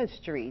on Mia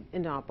Street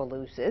in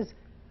Opelousas.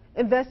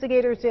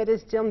 Investigators said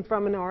it stemmed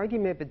from an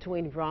argument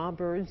between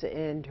Roberts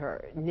and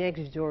her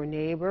next-door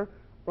neighbor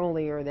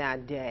earlier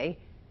that day.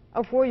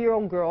 A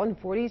 4-year-old girl and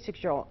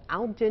 46-year-old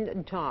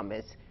Alton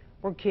Thomas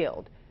were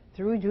killed.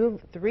 3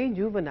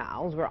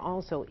 juveniles were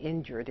also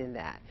injured in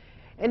that.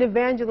 In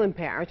Evangeline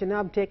Parish, an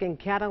uptick in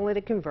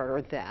catalytic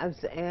converter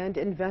thefts and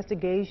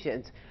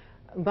investigations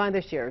by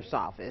the Sheriff's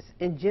Office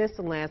in just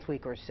the last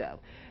week or so.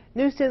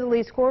 News 10's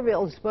Elise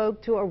Corville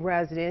spoke to a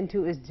resident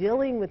who is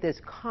dealing with this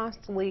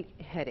costly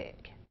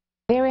headache.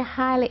 Very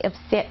highly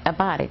upset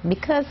about it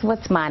because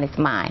what's mine is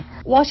mine.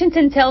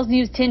 Washington tells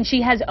News 10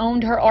 she has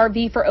owned her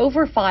RV for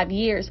over 5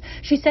 years.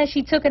 She says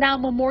she took it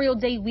out Memorial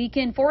Day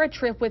weekend for a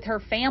trip with her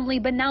family,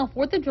 but now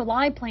 4th of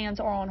July plans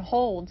are on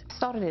hold.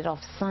 Started it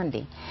off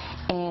Sunday,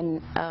 and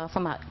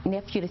for my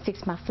nephew to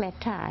fix my flat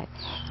tire,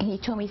 and he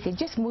told me, he said,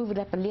 just move it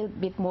up a little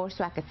bit more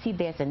so I could see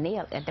there's a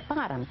nail at the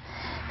bottom.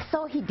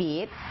 So he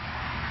did,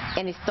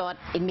 and it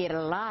made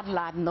a lot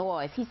of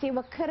noise. He said,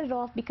 well, cut it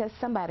off because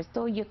somebody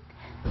stole your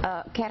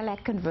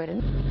Cadillac converter.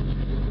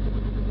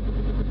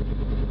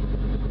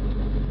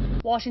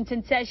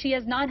 Washington says she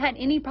has not had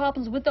any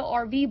problems with the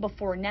RV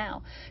before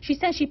now. She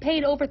says she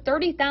paid over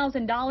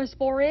 $30,000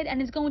 for it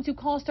and it's going to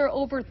cost her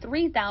over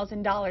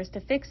 $3,000 to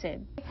fix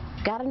it.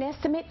 Got an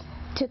estimate,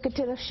 took it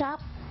to the shop.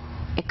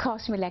 It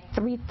cost me like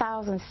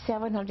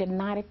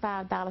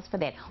 $3,795 for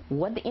that.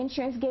 What the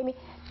insurance gave me,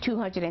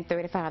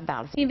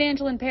 $235.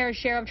 Evangeline Parish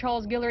Sheriff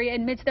Charles Guillory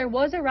admits there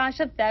was a rash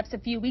of thefts a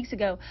few weeks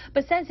ago,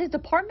 but says his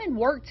department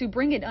worked to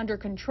bring it under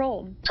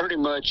control. Pretty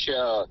much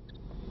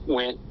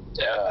went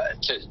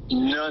to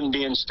none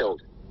being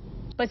stolen.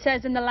 But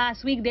says in the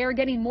last week they're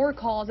getting more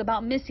calls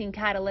about missing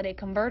catalytic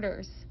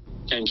converters.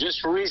 And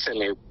just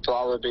recently,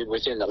 probably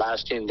within the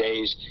last 10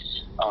 days,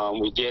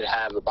 we did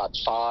have about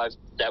 5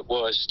 that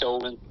was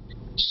stolen.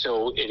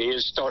 So it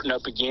is starting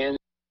up again.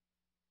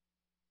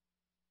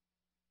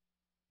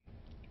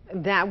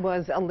 That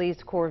was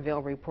Elise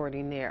Corville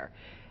reporting there.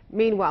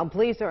 Meanwhile,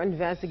 police are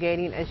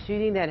investigating a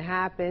shooting that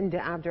happened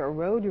after a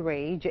road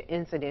rage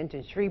incident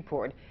in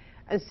Shreveport.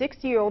 A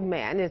 60-year-old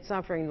man is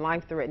suffering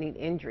life-threatening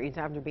injuries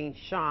after being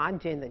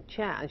shot in the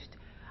chest.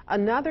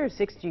 Another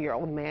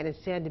 60-year-old man is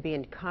said to be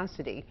in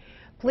custody.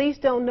 Police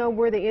don't know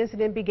where the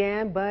incident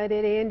began, but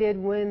it ended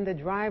when the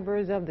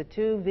drivers of the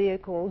two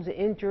vehicles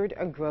entered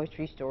a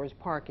grocery store's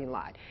parking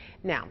lot.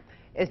 Now,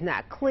 it's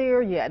not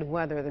clear yet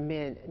whether the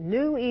men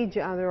knew each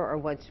other or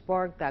what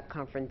sparked that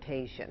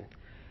confrontation.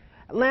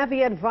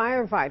 Lafayette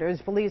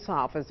firefighters, police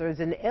officers,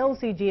 and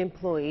LCG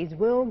employees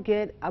will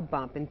get a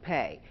bump in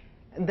pay.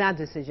 That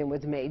decision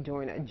was made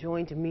during a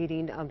joint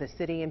meeting of the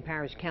city and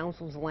parish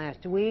councils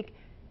last week.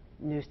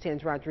 News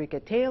 10's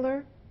Rodrika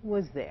Taylor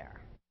was there.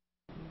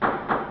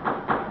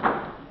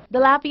 The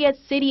Lafayette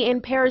City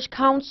and Parish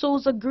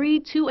Councils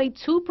agreed to a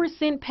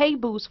 2% pay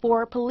boost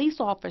for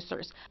police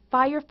officers,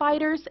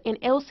 firefighters, and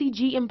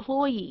LCG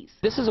employees.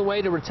 This is a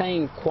way to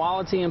retain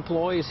quality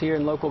employees here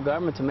in local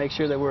government to make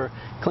sure that we're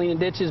cleaning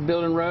ditches,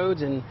 building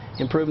roads, and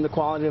improving the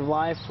quality of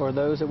life for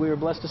those that we were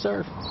blessed to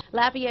serve.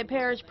 Lafayette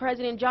Parish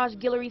President Josh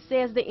Guillory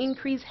says the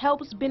increase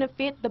helps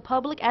benefit the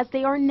public as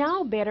they are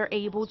now better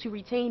able to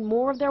retain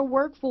more of their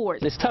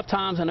workforce. It's tough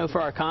times, I know, for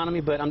our economy,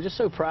 but I'm just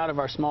so proud of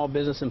our small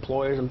business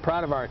employers. I'm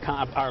proud of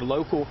our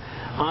local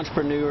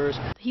entrepreneurs.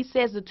 He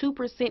says the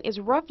 2% is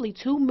roughly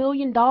 $2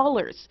 million.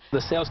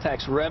 The sales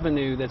tax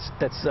revenue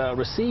that's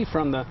received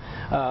from the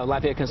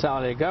Lafayette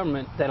Consolidated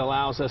Government that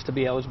allows us to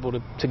be eligible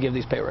to give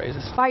these pay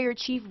raises. Fire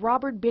Chief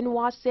Robert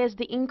Benoit says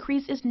the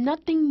increase is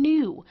nothing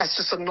new. That's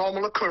just a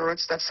normal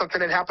occurrence. That's something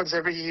that happens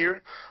every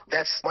year.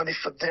 That's money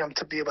for them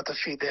to be able to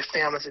feed their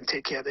families and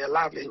take care of their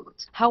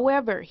livelihoods.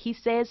 However, he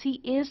says he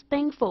is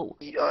thankful.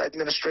 The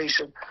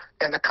administration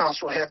and the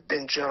council have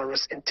been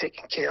generous in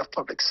taking care of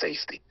public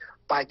safety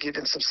by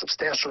giving some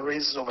substantial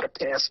raises over the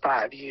past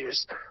 5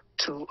 years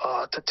to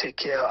take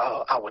care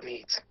of our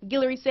needs.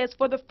 Guillory says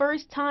for the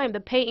first time, the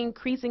pay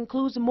increase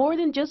includes more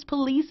than just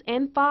police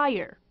and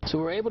fire. So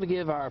we're able to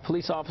give our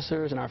police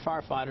officers and our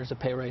firefighters a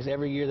pay raise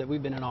every year that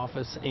we've been in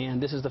office,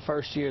 and this is the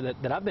first year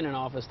that I've been in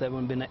office that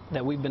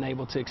we've been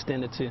able to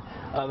extend it to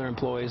other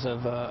employees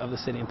of the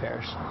city and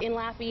parish. In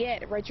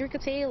Lafayette,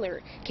 Rodrika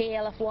Taylor,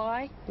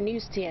 KLFY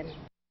News 10.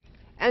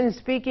 And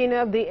speaking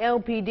of the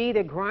LPD,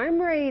 the crime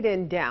rate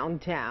in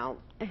downtown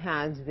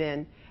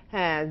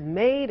has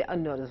made a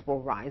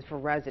noticeable rise for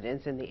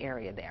residents in the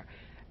area there.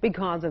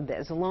 Because of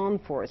this, law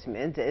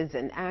enforcement is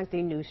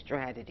enacting new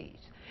strategies.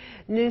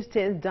 News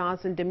 10's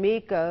Dawson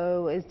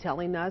D'Amico is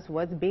telling us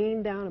what's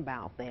being done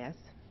about this.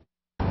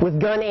 With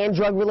gun and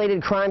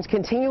drug-related crimes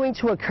continuing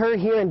to occur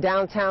here in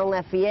downtown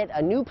Lafayette,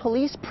 a new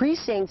police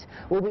precinct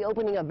will be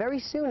opening up very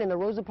soon in the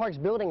Rosa Parks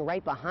building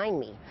right behind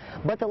me.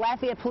 But the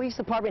Lafayette Police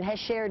Department has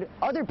shared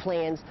other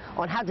plans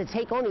on how to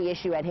take on the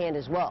issue at hand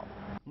as well.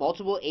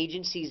 Multiple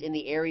agencies in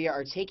the area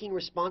are taking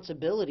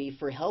responsibility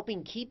for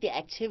helping keep the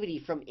activity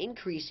from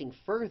increasing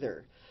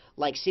further,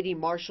 like city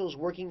marshals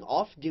working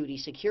off-duty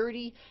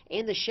security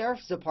and the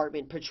sheriff's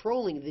department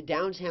patrolling the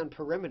downtown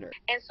perimeter.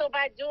 And so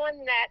by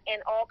doing that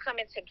and all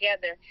coming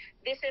together,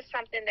 this is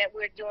something that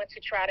we're doing to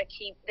try to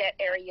keep that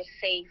area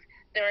safe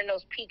during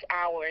those peak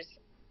hours,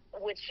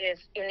 which is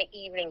in the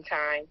evening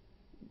time.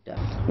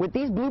 With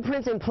these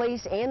blueprints in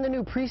place and the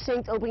new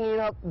precinct opening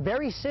up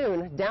very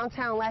soon,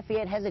 downtown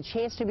Lafayette has a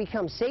chance to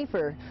become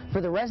safer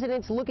for the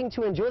residents looking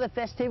to enjoy the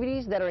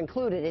festivities that are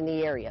included in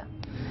the area.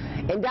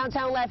 In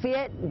downtown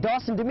Lafayette,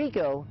 Dawson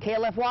D'Amico,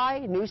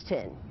 KLFY News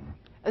 10.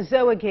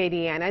 So,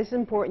 Acadiana, it's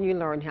important you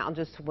learn how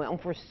to swim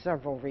for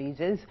several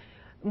reasons.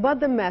 But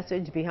the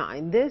message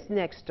behind this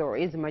next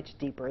story is much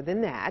deeper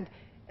than that.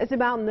 It's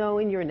about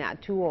knowing you're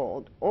not too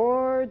old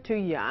or too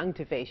young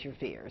to face your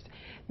fears.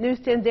 News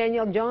 10's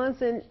Danielle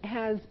Johnson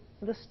has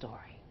the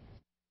story.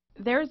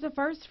 There's a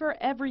first for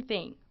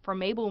everything. For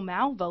Mabel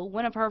Malvo,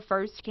 one of her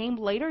firsts came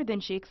later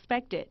than she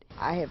expected.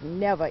 I have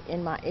never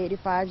in my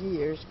 85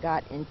 years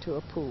got into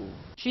a pool.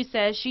 She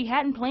says she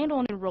hadn't planned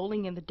on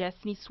enrolling in the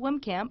Destiny Swim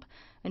Camp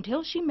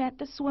until she met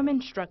the swim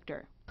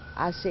instructor.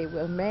 I said,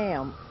 well,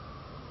 ma'am,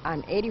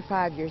 I'm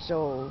 85 years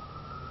old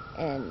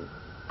and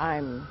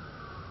I'm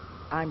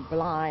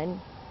blind,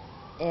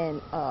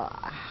 and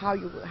how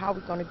are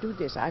we going to do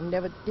this? I've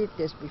never did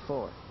this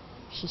before.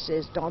 She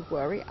says, don't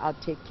worry, I'll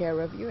take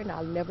care of you and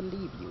I'll never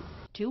leave you.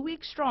 2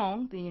 weeks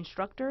strong, the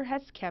instructor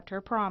has kept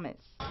her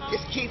promise.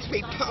 This keeps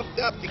me pumped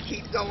up to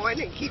keep going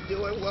and keep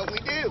doing what we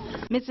do.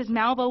 Mrs.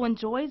 Malvo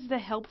enjoys the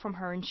help from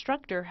her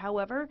instructor.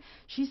 However,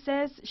 she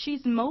says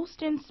she's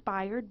most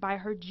inspired by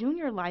her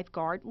junior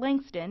lifeguard,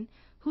 Langston,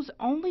 who's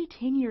only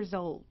 10 years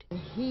old.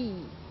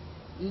 He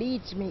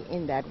leads me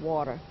in that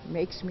water,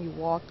 makes me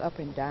walk up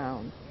and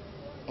down,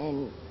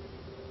 and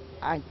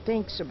I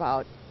thinks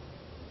about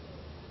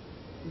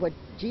what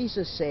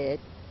Jesus said,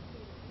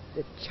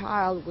 the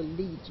child will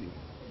lead you.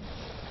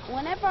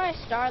 Whenever I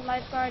started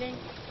lifeguarding,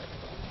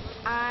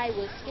 I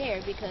was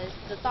scared because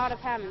the thought of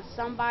having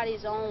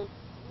somebody's own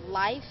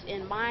life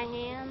in my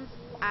hands,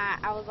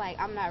 I was like,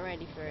 I'm not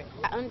ready for it.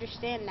 I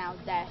understand now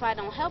that if I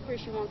don't help her,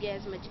 she won't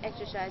get as much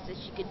exercise as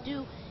she could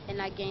do and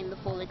not gain the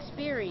full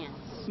experience.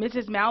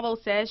 Mrs.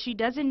 Malvo says she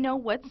doesn't know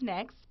what's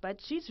next, but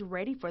she's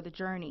ready for the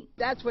journey.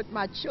 That's what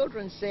my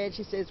children said.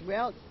 She says,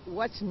 well,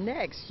 what's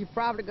next? You're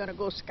probably going to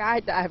go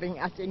skydiving.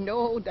 I said,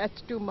 no,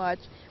 that's too much.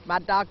 My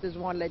doctors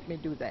won't let me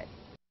do that.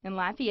 In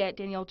Lafayette,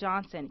 Danielle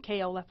Johnson,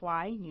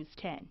 KLFY News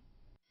 10.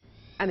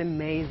 An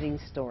amazing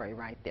story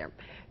right there.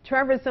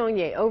 Trevor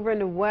Sonier over in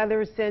the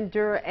Weather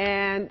Center,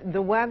 and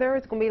the weather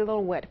is going to be a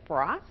little wet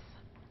for us.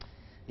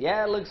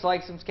 Yeah, it looks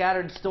like some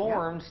scattered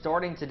storms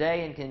starting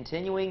today and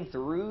continuing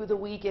through the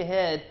week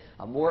ahead.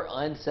 A more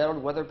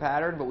unsettled weather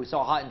pattern, but we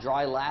saw hot and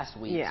dry last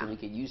week, so we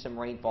could use some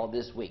rainfall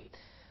this week.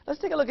 Let's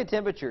take a look at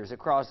temperatures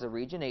across the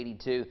region.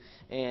 82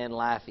 in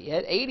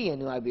Lafayette, 80 in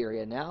New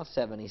Iberia now,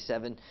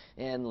 77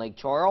 in Lake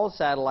Charles.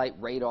 Satellite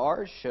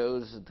radar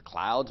shows the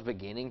clouds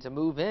beginning to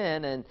move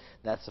in, and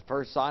that's the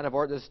first sign of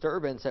our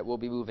disturbance that will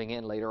be moving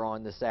in later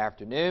on this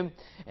afternoon.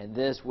 And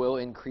this will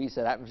increase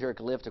that atmospheric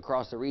lift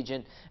across the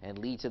region and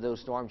lead to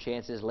those storm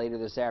chances later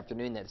this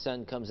afternoon. That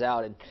sun comes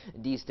out and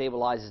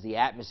destabilizes the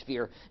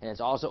atmosphere, and it's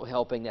also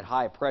helping that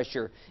high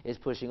pressure is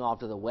pushing off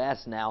to the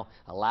west now,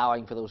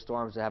 allowing for those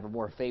storms to have a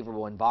more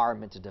favorable environment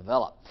to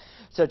develop.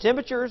 So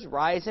temperatures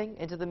rising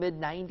into the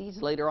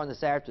mid-90s later on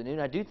this afternoon.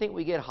 I do think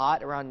we get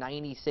hot around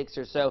 96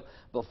 or so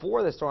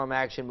before the storm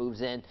action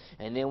moves in,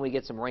 and then we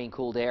get some rain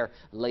cooled air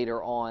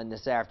later on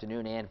this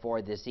afternoon and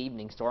for this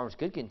evening. Storms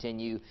could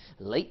continue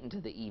late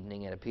into the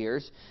evening, it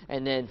appears.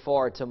 And then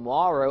for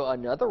tomorrow,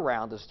 another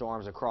round of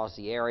storms across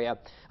the area.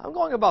 I'm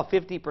going about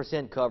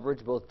 50%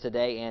 coverage both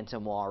today and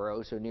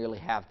tomorrow, so nearly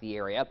half the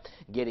area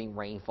getting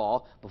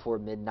rainfall before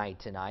midnight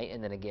tonight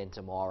and then again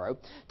tomorrow.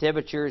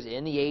 Temperatures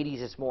in the 80s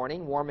this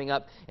morning, warming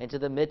up into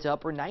the mid to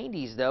upper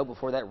 90s though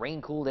before that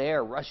rain cooled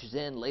air rushes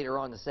in later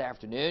on this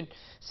afternoon.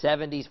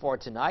 70s for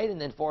tonight, and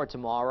then for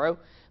tomorrow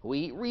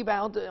we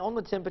rebound on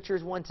the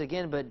temperatures once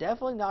again, but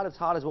definitely not as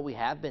hot as what we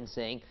have been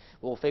seeing.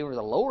 We'll favor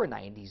the lower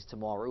 90s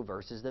tomorrow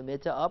versus the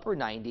mid to upper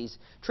 90s.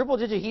 Triple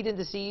digit heat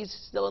indices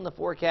still in the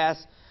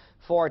forecast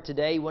for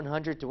today.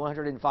 100 to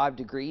 105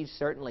 degrees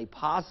certainly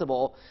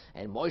possible,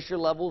 and moisture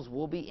levels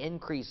will be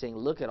increasing.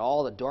 Look at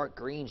all the dark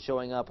green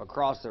showing up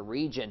across the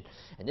region,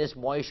 and this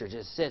moisture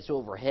just sits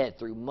overhead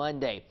through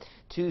Monday,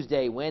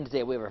 Tuesday,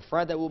 Wednesday. We have a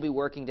front that will be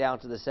working down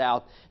to the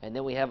south, and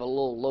then we have a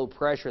little low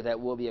pressure that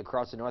will be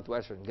across the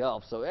northwestern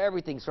Gulf. So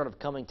everything's sort of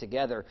coming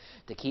together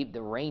to keep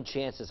the rain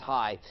chances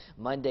high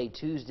Monday,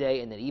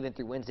 Tuesday, and then even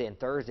through Wednesday and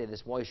Thursday.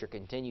 This moisture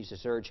continues to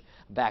surge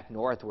back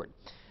northward.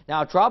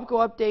 Now, tropical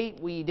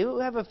update, we do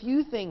have a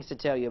few things to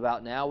tell you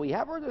about now. We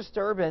have our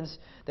disturbance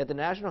that the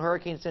National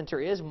Hurricane Center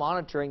is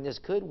monitoring. This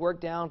could work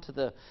down to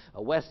the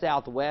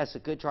west-southwest.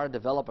 It could try to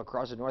develop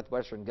across the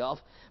northwestern Gulf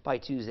by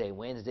Tuesday,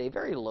 Wednesday.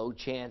 Very low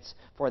chance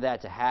for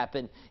that to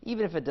happen.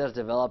 Even if it does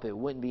develop, it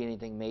wouldn't be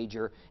anything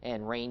major,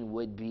 and rain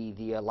would be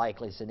the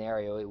likely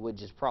scenario. It would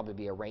just probably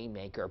be a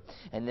rainmaker.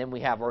 And then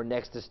we have our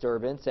next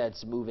disturbance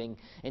that's moving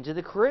into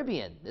the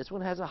Caribbean. This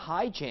one has a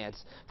high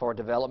chance for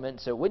development,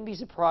 so wouldn't be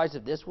surprised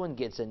if this one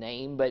gets a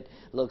name, but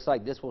looks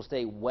like this will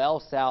stay well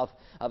south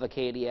of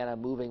Acadiana,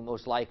 moving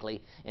most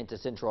likely into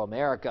Central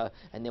America.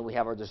 And then we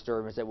have our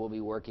disturbance that will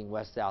be working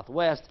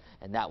west-southwest,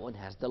 and that one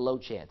has the low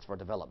chance for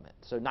development.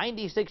 So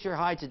 96-year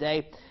high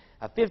today,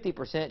 a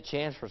 50%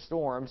 chance for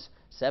storms.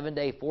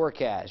 7-day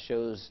forecast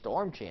shows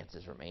storm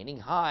chances remaining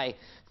high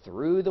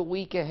through the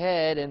week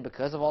ahead, and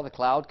because of all the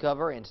cloud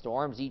cover and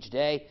storms each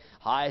day,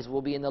 highs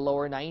will be in the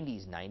lower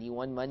 90s.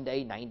 91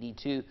 Monday,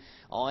 92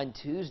 on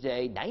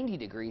Tuesday, 90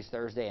 degrees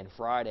Thursday and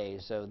Friday.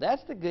 So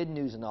that's the good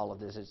news in all of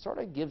this. It sort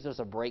of gives us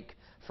a break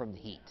from the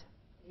heat.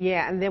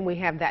 Yeah, and then we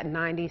have that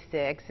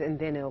 96, and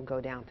then it'll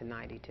go down to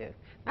 92.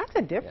 That's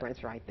a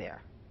difference right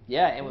there.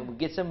 Yeah, and we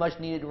get some much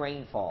needed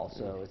rainfall,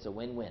 so it's a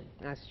win-win.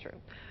 That's true.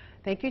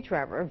 Thank you,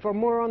 Trevor. For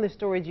more on the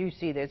stories you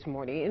see this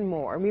morning and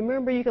more,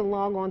 remember you can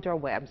log on to our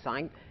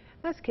website.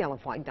 That's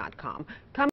KLFY.com.